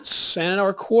or months and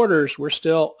or quarters, we're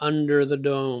still under the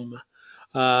dome.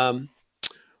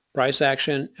 Price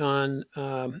action on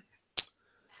the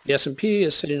S&P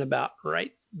is sitting about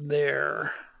right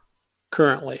there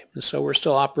currently. And so we're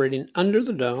still operating under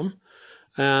the dome.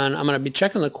 And I'm going to be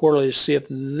checking the quarterly to see if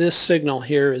this signal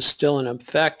here is still in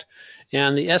effect.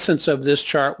 And the essence of this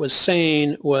chart was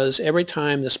every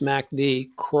time this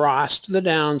MACD crossed the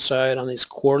downside on these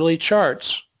quarterly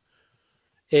charts,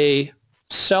 a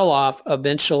sell-off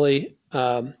eventually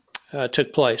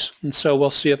took place. And so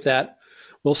we'll see if that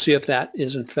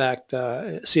is in fact,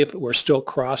 see if we're still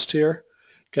crossed here.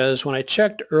 Because when I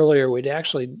checked earlier,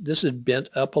 this is bent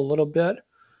up a little bit.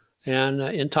 And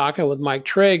in talking with Mike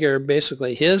Traeger,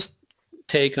 basically his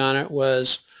take on it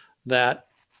was that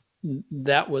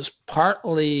was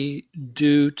partly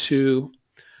due to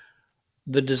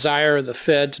the desire of the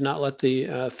Fed to not let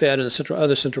the Fed and the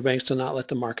other central banks to not let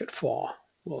the market fall.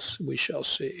 We shall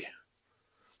see.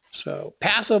 So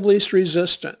path of least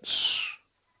resistance.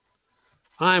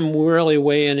 I'm really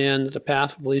weighing in the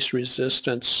path of least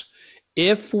resistance.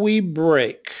 If we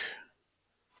break,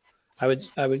 I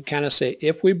would kind of say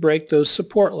if we break those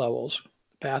support levels,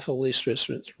 the path of least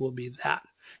resistance will be that,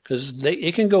 because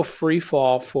it can go free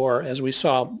fall for, as we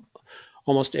saw,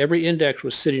 almost every index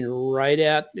was sitting right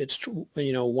at its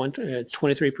 23%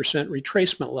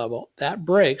 retracement level. That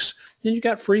breaks, then you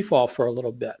got free fall for a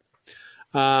little bit.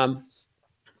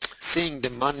 Seeing the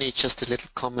money, just a little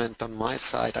comment on my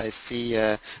side. I see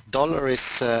dollar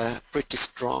is pretty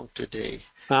strong today.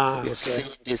 So we have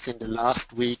seen this in the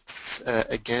last weeks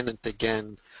again and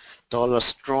again. Dollar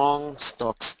strong,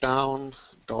 stocks down,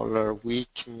 dollar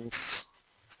weakens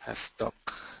as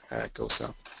stock goes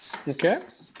up. Okay.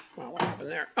 Well, what happened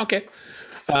there? Okay.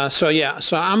 So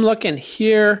I'm looking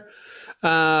here,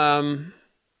 but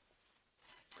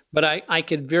I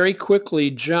could very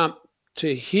quickly jump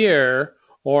to here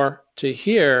or to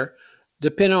here,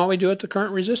 depending on what we do at the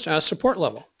current resistance support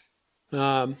level.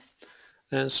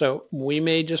 And so we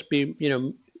may just be,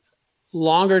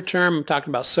 longer term, I'm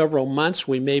talking about several months,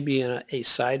 we may be in a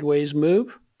sideways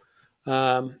move.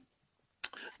 The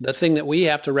thing that we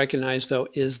have to recognize, though,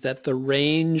 is that the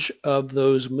range of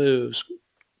those moves,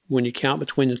 when you count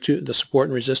between the support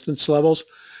and resistance levels,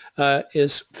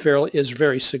 is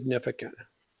very significant.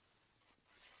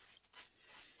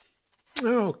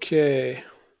 Okay.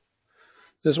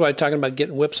 This is why I'm talking about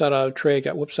getting whipsawed out of trade.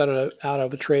 Got whipsawed out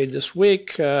of a trade this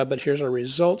week, but here's our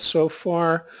results so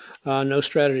far. No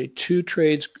strategy 2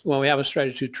 trades. Well, we have a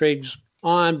strategy 2 trades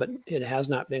on, but it has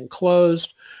not been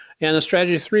closed. And the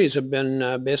strategy 3s have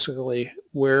been basically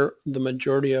where the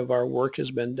majority of our work has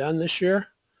been done this year,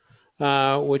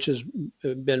 which has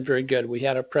been very good. We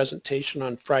had a presentation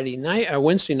on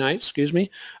Wednesday night, excuse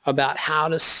me, about how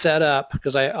to set up,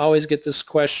 because I always get this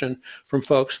question from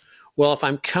folks. Well, if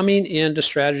I'm coming into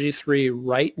strategy 3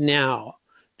 right now,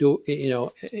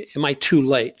 am I too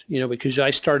late? Because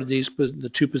I started the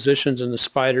 2 positions in the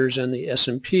spiders and the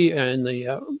S&P and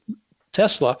the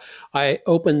Tesla. I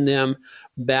opened them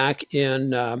back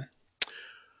in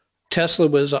Tesla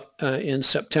was in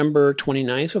September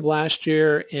 29th of last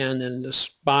year, and then the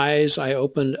SPYs I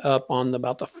opened up on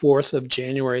about the 4th of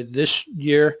January this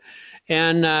year.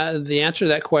 And the answer to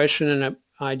that question, and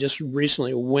I just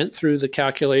recently went through the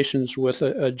calculations with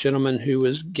a gentleman who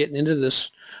was getting into this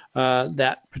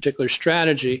that particular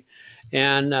strategy,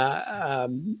 and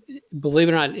believe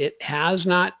it or not, it has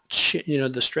not.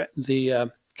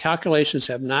 The calculations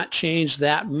have not changed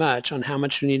that much on how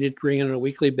much you need to bring in on a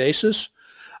weekly basis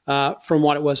from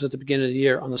what it was at the beginning of the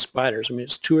year on the spiders. I mean,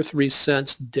 it's 2 or 3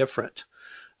 cents different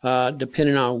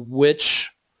depending on which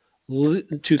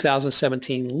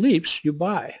 2017 leaps you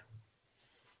buy.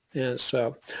 And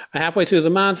so halfway through the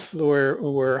month, we're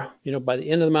by the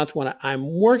end of the month when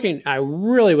I'm working, I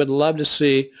really would love to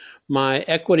see my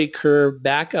equity curve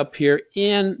back up here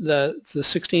in the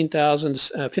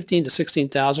 16,000, 15 to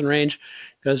 16,000 range,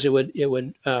 because it would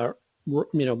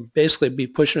basically be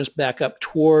pushing us back up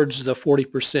towards the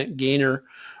 40% gainer,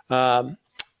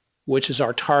 which is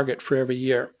our target for every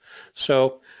year.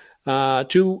 So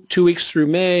 2 weeks through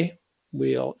May,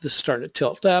 this is starting to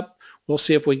tilt up. We'll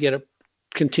see if we get a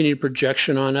continued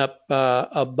projection on up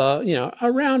above,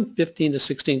 around 15 to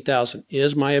 16,000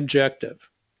 is my objective.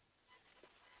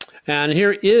 And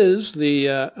here is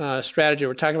the strategy.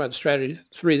 We're talking about the strategy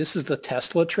 3. This is the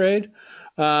Tesla trade.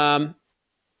 So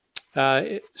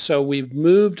we've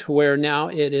moved to where now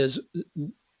it is,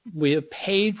 we have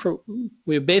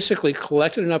basically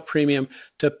collected enough premium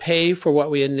to pay for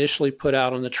what we initially put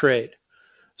out on the trade.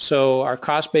 So our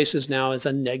cost basis now is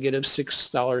a negative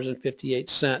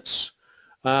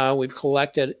 $6.58. We've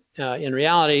collected, in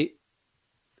reality,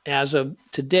 as of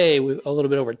today, a little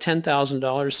bit over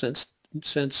 $10,000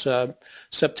 since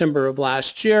September of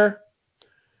last year,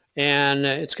 and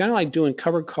it's kind of like doing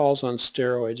covered calls on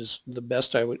steroids is the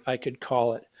best I could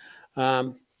call it.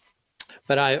 But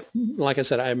like I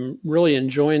said, I'm really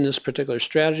enjoying this particular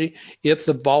strategy. If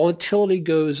the volatility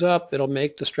goes up, it'll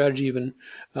make the strategy even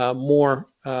more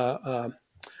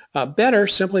better,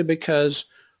 simply because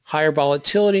higher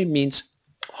volatility means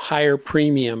higher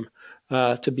premium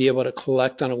to be able to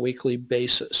collect on a weekly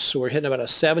basis. So we're hitting about a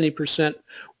 70%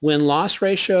 win-loss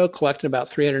ratio, collecting about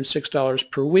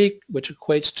 $306 per week, which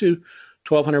equates to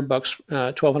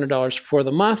 $1,200 for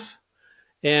the month.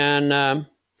 And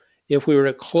if we were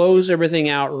to close everything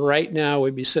out right now,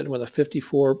 we'd be sitting with a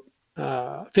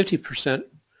 50%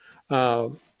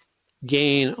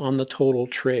 gain on the total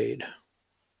trade.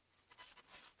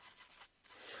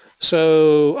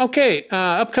 So, okay,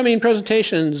 upcoming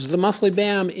presentations, the monthly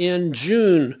BAM in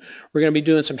June. We're going to be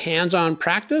doing some hands-on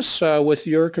practice with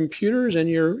your computers and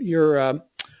your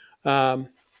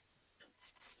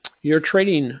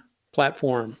trading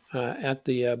platform at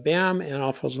the BAM, and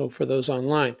also for those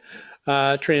online.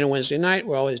 Training on Wednesday night,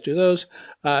 we'll always do those.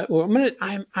 I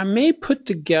may put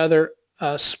together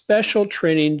a special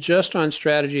training just on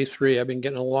Strategy 3. I've been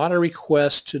getting a lot of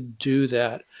requests to do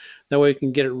that. That way we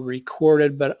can get it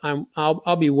recorded, but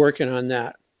I'll be working on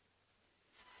that.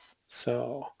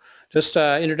 So just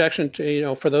introduction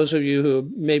to, for those of you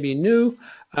who may be new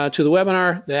to the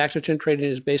webinar, the active trend trading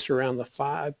is based around the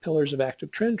 5 pillars of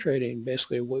active trend trading,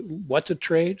 basically what to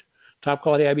trade, top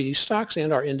quality IBD stocks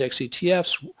and our index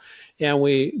ETFs. And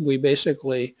we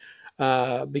basically,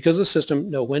 because of the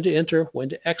system, know when to enter, when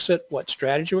to exit, what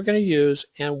strategy we're going to use,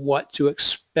 and what to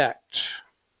expect.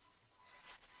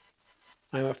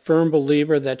 I'm a firm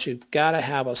believer that you've got to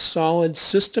have a solid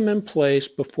system in place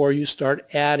before you start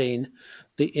adding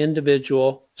the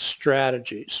individual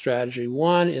strategies. Strategy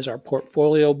 1 is our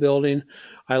portfolio building.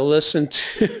 I listened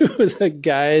to the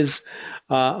guys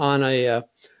on a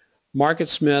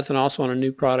MarketSmith and also on a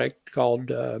new product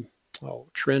called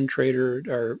Trend Trader,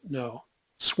 or no,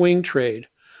 Swing Trade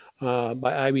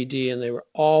by IBD, and they were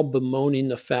all bemoaning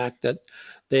the fact that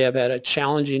they have had a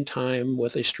challenging time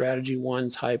with a Strategy 1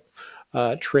 type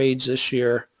trades this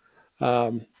year,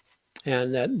 and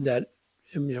that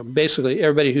basically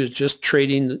everybody who's just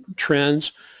trading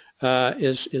trends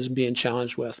is being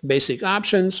challenged with. Basic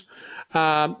options,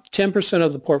 10%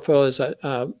 of the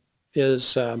portfolio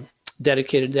is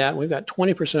dedicated to that. We've got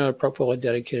 20% of the portfolio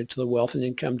dedicated to the wealth and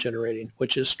income generating,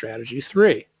 which is Strategy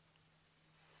 3.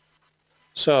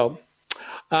 So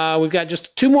we've got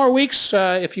just 2 more weeks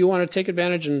if you want to take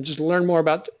advantage and just learn more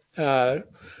about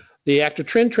the active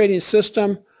trend trading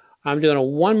system. I'm doing a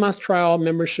 1-month trial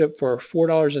membership for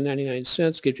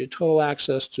 $4.99. Gives you total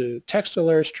access to text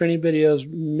alerts, training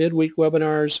videos, midweek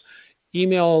webinars,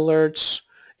 email alerts,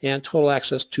 and total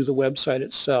access to the website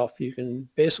itself. You can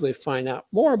basically find out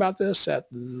more about this at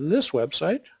this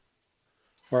website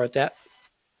or at that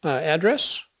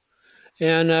address.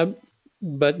 And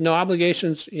but no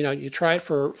obligations. You try it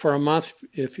for a month.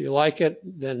 If you like it,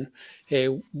 then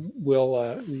hey,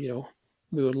 we'll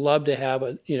we would love to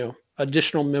have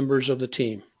additional members of the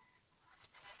team.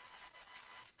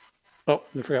 Oh,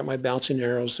 I forgot my bouncing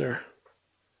arrows there.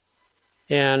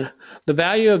 And the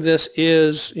value of this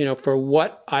is, for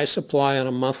what I supply on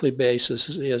a monthly basis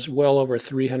is well over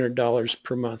 $300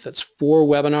 per month. That's 4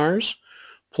 webinars,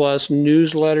 plus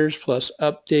newsletters, plus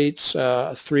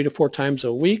updates 3 to 4 times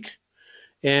a week,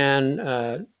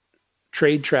 and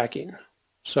trade tracking.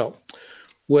 So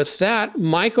with that,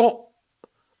 Michael,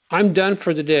 I'm done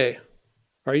for the day.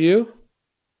 Are you?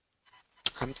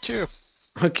 I'm too.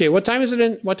 Okay, what time is it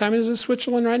in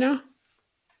Switzerland right now?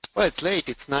 Well, it's late.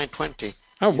 It's 9:20.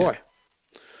 Oh boy.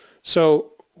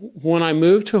 So when I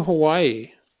move to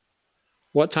Hawaii,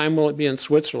 what time will it be in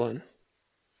Switzerland?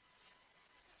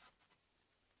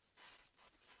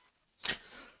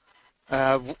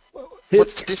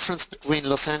 What's the difference between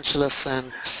Los Angeles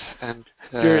and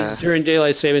during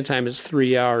daylight saving time is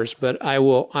 3 hours, but I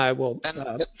will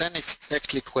then it's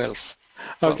exactly 12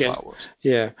 okay. hours.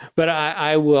 Yeah, but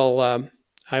I will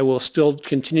still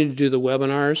continue to do the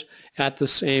webinars at the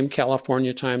same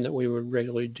California time that we would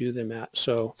regularly do them at.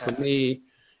 So for me,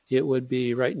 it would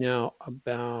be right now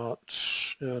about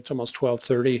it's almost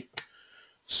 12:30,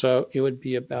 so it would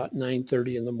be about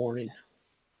 9:30 in the morning.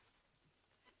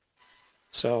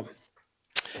 So,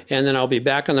 and then I'll be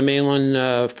back on the mainland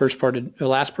last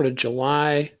part of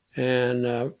July,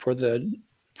 and for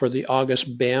the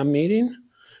August BAM meeting,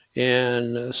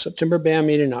 and September BAM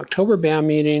meeting, October BAM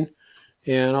meeting,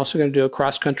 and also going to do a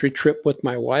cross-country trip with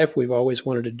my wife. We've always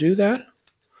wanted to do that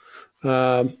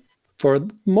for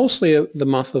mostly the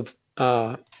month of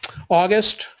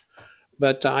August,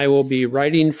 but I will be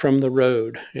writing from the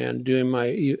road and doing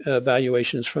my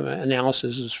evaluations from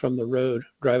analysis from the road,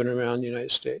 driving around the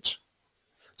United States.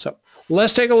 So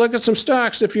let's take a look at some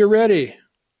stocks if you're ready.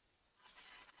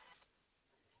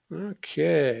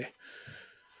 Okay.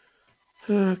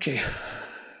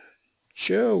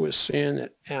 Joe was saying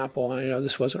that Apple, I know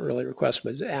this wasn't really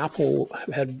requested, but Apple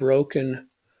had broken, I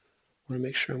want to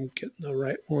make sure I'm getting the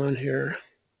right one here.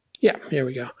 Yeah, here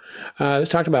we go. It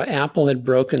talked about Apple had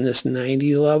broken this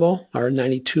 90 level or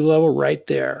 92 level right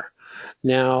there.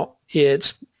 Now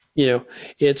it's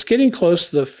getting close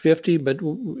to the 50, but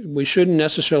we shouldn't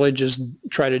necessarily just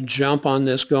try to jump on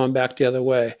this going back the other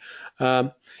way.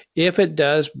 If it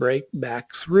does break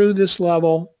back through this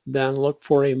level, then look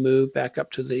for a move back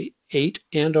up to the 8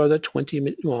 and or the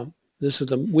 20, well, this is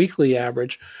the weekly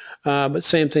average, but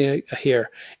same thing here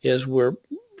is we're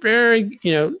very,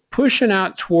 pushing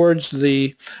out towards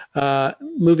the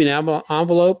moving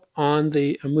envelope on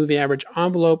the moving average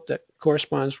envelope that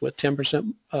corresponds with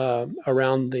 10%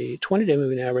 around the 20-day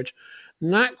moving average.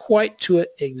 Not quite to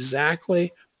it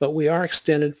exactly, but we are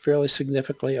extended fairly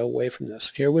significantly away from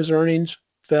this. Here was earnings,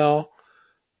 fell,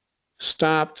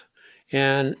 stopped,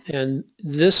 and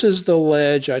this is the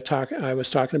ledge I was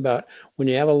talking about. When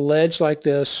you have a ledge like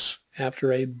this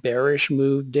after a bearish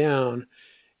move down,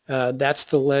 that's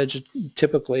the ledge.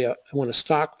 Typically, when a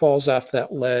stock falls off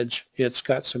that ledge, it's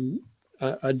got some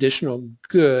additional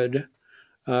good.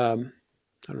 I don't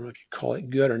know if you call it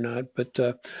good or not, but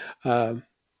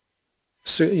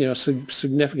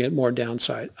significant more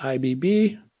downside.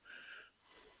 IBB.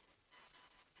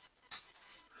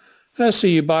 Let's see,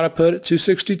 you bought a put at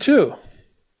 262.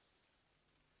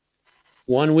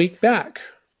 1 week back.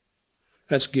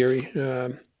 That's Geary.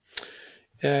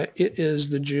 It is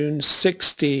the June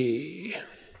 60,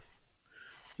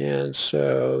 and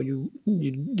so you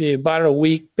bought it a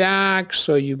week back,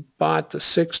 so you bought the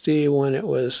 60 when it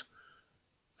was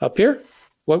up here.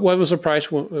 What was the price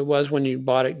it was when you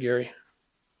bought it, Gary?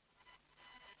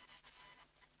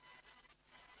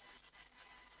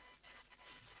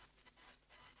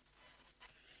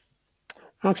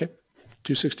 Okay,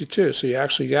 262. So you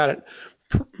actually got it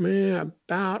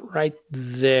about right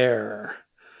there.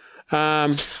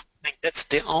 I think that's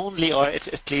the only, or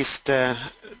at least the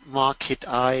market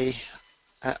I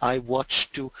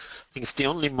watched to. I think it's the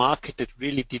only market that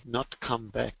really did not come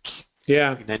back.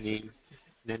 Yeah. In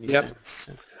any sense.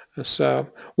 So,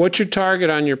 what's your target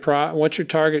on your What's your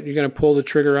target you're going to pull the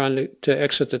trigger on to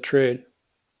exit the trade?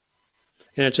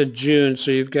 And it's in June, so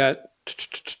you've got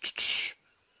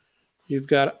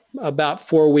about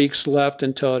 4 weeks left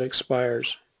until it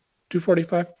expires.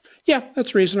 245. Yeah,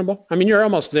 that's reasonable. I mean, you're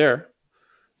almost there.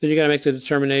 Then you got to make the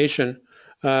determination.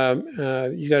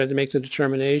 You got to make the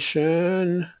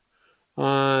determination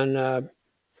on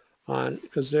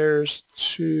because there's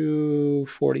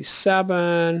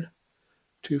 247,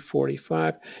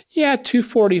 245. Yeah,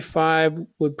 245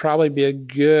 would probably be a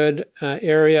good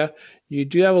area. You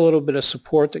do have a little bit of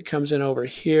support that comes in over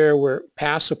here where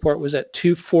past support was at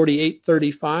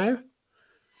 248.35.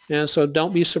 And so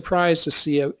don't be surprised to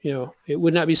see it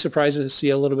would not be surprising to see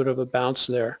a little bit of a bounce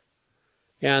there.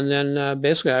 And then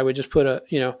basically I would just put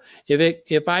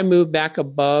if I move back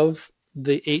above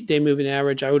the 8-day moving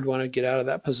average, I would want to get out of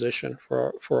that position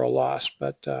for a loss.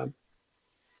 But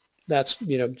that's, so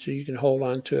you can hold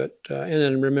on to it. And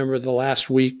then remember the last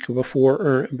week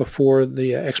before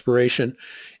the expiration,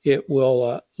 it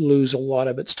will lose a lot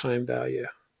of its time value.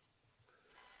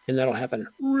 And that'll happen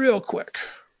real quick.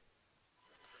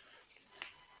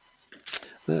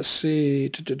 Let's see.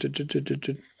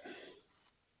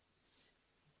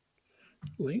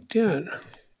 LinkedIn.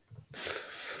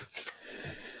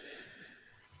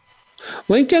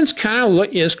 LinkedIn's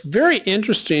is very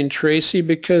interesting, Tracy,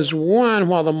 because one,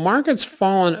 while the market's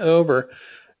fallen over,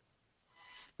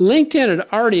 LinkedIn had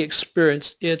already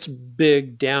experienced its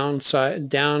big downward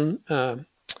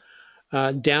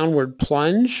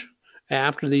plunge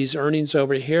after these earnings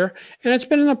over here, and it's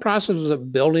been in the process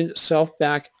of building itself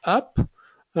back up.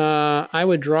 I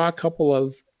would draw a couple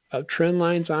of trend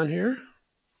lines on here.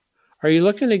 Are you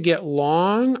looking to get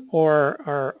long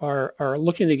or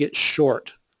looking to get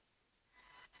short?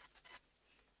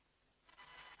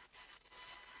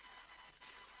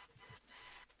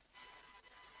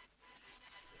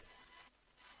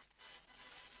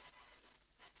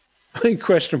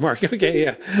 Question mark. Okay,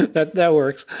 yeah, that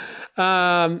works.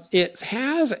 It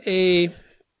has a,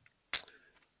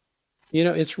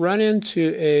 it's run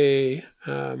into a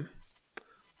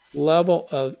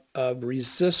level of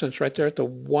resistance right there at the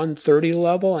 130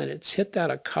 level, and it's hit that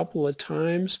a couple of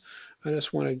times. I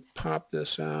just want to pop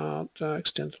this out,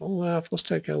 extend to the left. Let's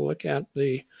take a look at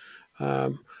the,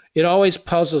 it always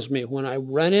puzzles me when I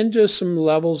run into some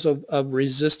levels of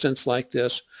resistance like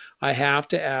this. I have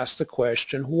to ask the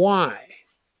question, why?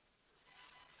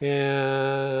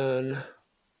 And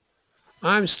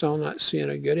I'm still not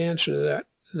seeing a good answer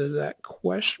to that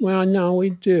question. Well, no, we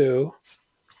do.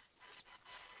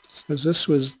 Because this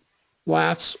was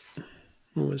what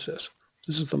was this?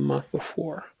 This is the month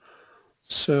before.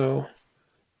 So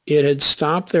it had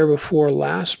stopped there before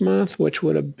last month, which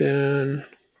would have been,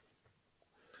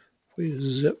 if we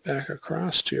zip back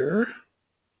across here,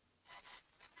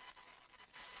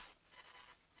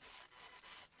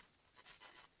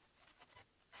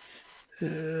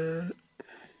 and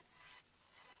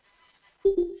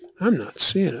I'm not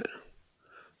seeing it.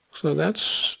 So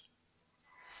that's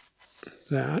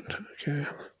that. Okay, I'm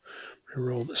going to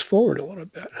roll this forward a little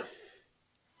bit.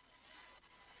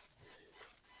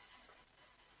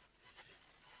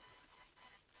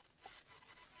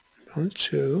 One,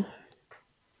 two.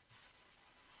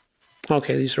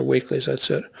 Okay, these are weeklies, that's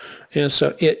it. And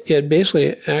so it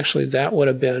basically, actually, that would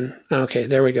have been, okay,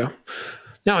 there we go.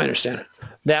 Now I understand.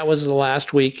 That was the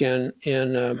last week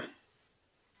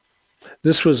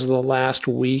this was the last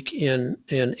week in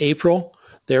April.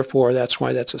 Therefore, that's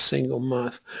why that's a single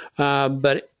month.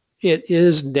 But it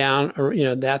is down, or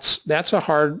that's a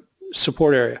hard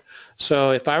support area.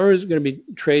 So if I was going to be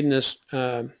trading this,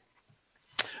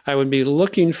 I would be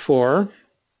looking for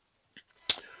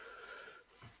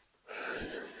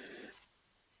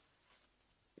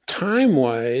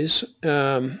time-wise.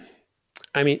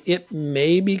 I mean, it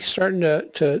may be starting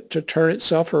to turn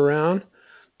itself around.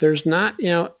 There's not,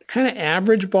 kind of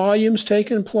average volumes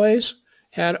taking place.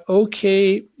 Had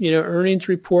okay, earnings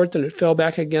report, then it fell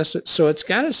back against it. So it's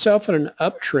got itself in an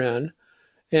uptrend.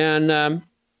 And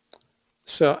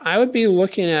so I would be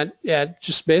looking at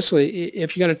just basically,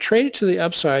 if you're going to trade it to the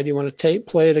upside, you want to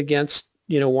play it against,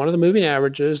 one of the moving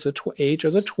averages, the 8 or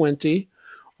the 20,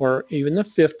 or even the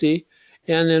 50.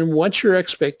 And then what's your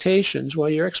expectations? Well,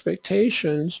 your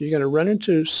expectations, you're going to run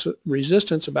into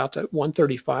resistance about that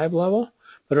 135 level.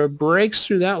 But if it breaks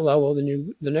through that level,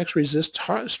 then the next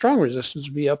strong resistance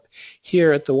will be up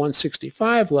here at the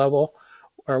 165 level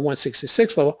or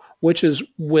 166 level, which is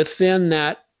within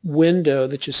that window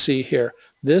that you see here.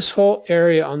 This whole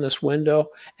area on this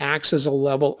window acts as a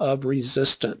level of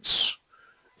resistance.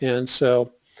 And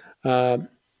so doesn't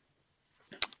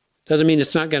mean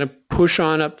it's not going to push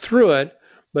on up through it,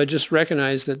 but just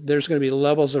recognize that there's going to be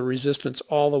levels of resistance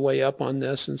all the way up on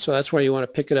this. And so that's why you want to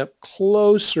pick it up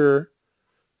closer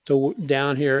to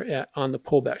down here on the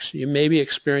pullback. So you may be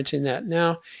experiencing that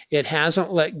now. It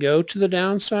hasn't let go to the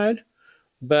downside,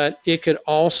 but it could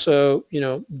also,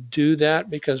 do that,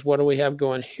 because what do we have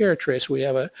going here, Trace? We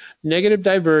have a negative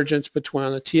divergence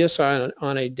between the TSI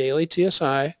on a daily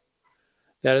TSI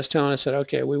that is telling us that,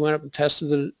 okay, we went up and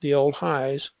tested the old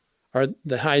highs, or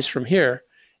the highs from here.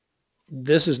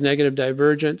 This is negative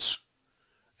divergence,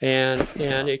 and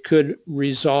it could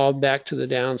resolve back to the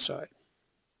downside.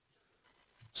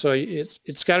 So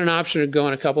it's got an option to go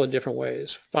in a couple of different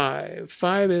ways. 5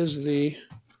 is the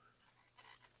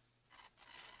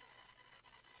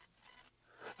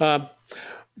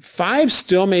 5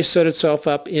 still may set itself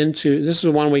up into, this is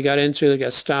the one we got into that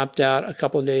got stopped out a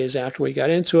couple of days after we got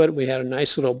into it. We had a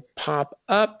nice little pop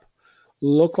up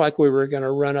looked like we were going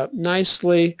to run up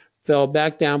nicely, fell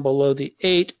back down below the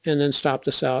 8, and then stopped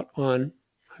us out on,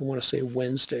 I want to say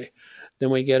Wednesday. Then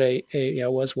we get yeah,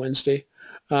 it was Wednesday.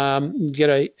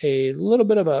 Get a little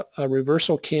bit of a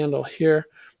reversal candle here,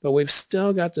 but we've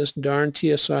still got this darn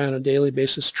TSI on a daily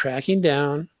basis tracking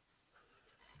down.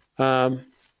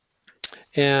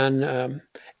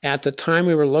 At the time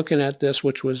we were looking at this,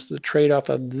 which was the trade-off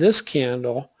of this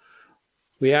candle,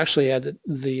 we actually had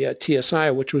the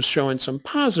TSI, which was showing some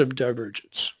positive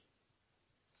divergence.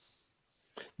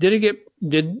 Did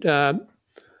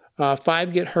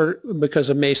 5 get hurt because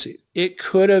of Macy's? It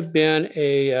could have been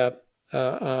a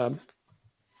let's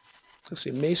see,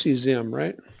 Macy's Zim,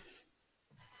 right?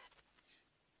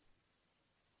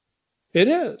 It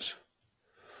is.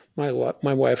 My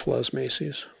wife loves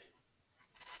Macy's.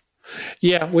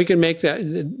 Yeah, we can make that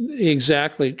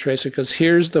exactly, Tracy, because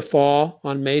here's the fall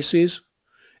on Macy's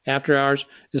after hours,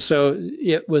 and so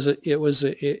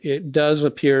it does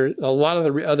appear a lot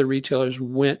of the other retailers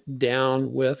went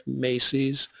down with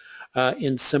Macy's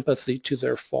in sympathy to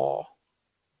their fall.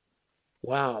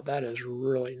 Wow, that is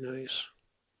really nice.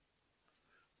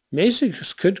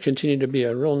 Macy's could continue to be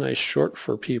a real nice short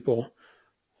for people.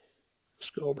 Let's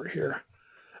go over here.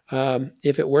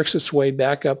 If it works its way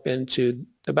back up into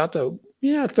about the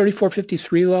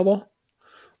 34.53 level,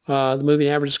 the moving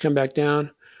average has come back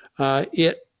down. That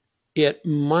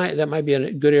might be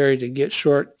a good area to get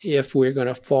short if we're going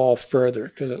to fall further,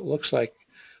 because it looks like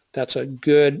that's a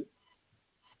good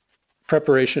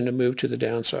preparation to move to the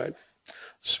downside.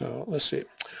 So let's see.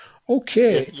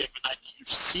 Okay. Yeah, I believe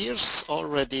Sears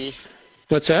already.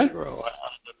 What's that? Zero. I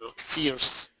don't know.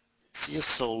 Sears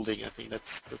holding. I think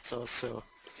that's also.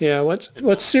 Yeah.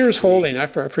 What's Sears holding? I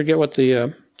forget what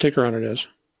the ticker on it is.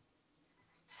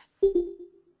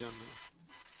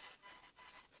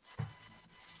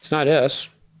 It's not S,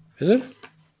 is it?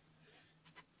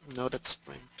 No, that's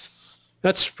Sprint.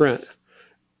 That's Sprint.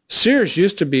 Sears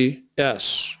used to be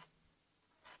S.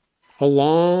 A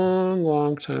long,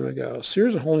 long time ago.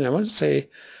 Sears and holding, I want to say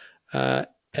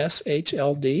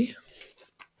SHLD.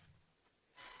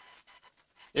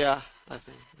 Yeah, I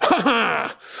think.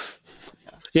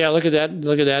 Yeah, look at that.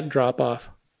 Look at that drop off.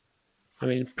 I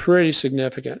mean, pretty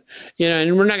significant.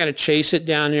 And we're not going to chase it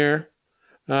down here.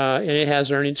 And it has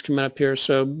earnings coming up here.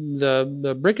 So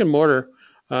the brick and mortar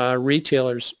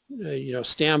retailers,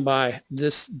 stand by.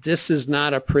 This is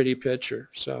not a pretty picture.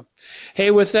 So,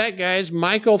 hey, with that, guys,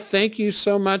 Michael, thank you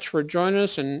so much for joining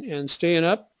us and staying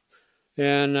up.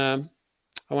 And I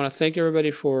want to thank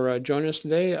everybody for joining us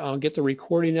today. I'll get the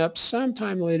recording up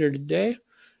sometime later today.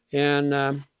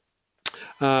 And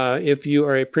if you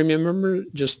are a premium member,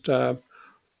 just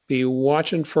be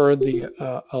watching for the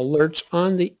alerts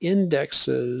on the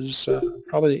indexes,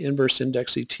 probably the inverse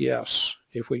index ETFs,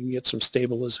 if we can get some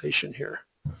stabilization here.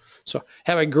 So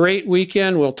have a great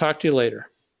weekend. We'll talk to you later.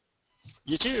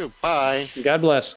 You too. Bye. God bless.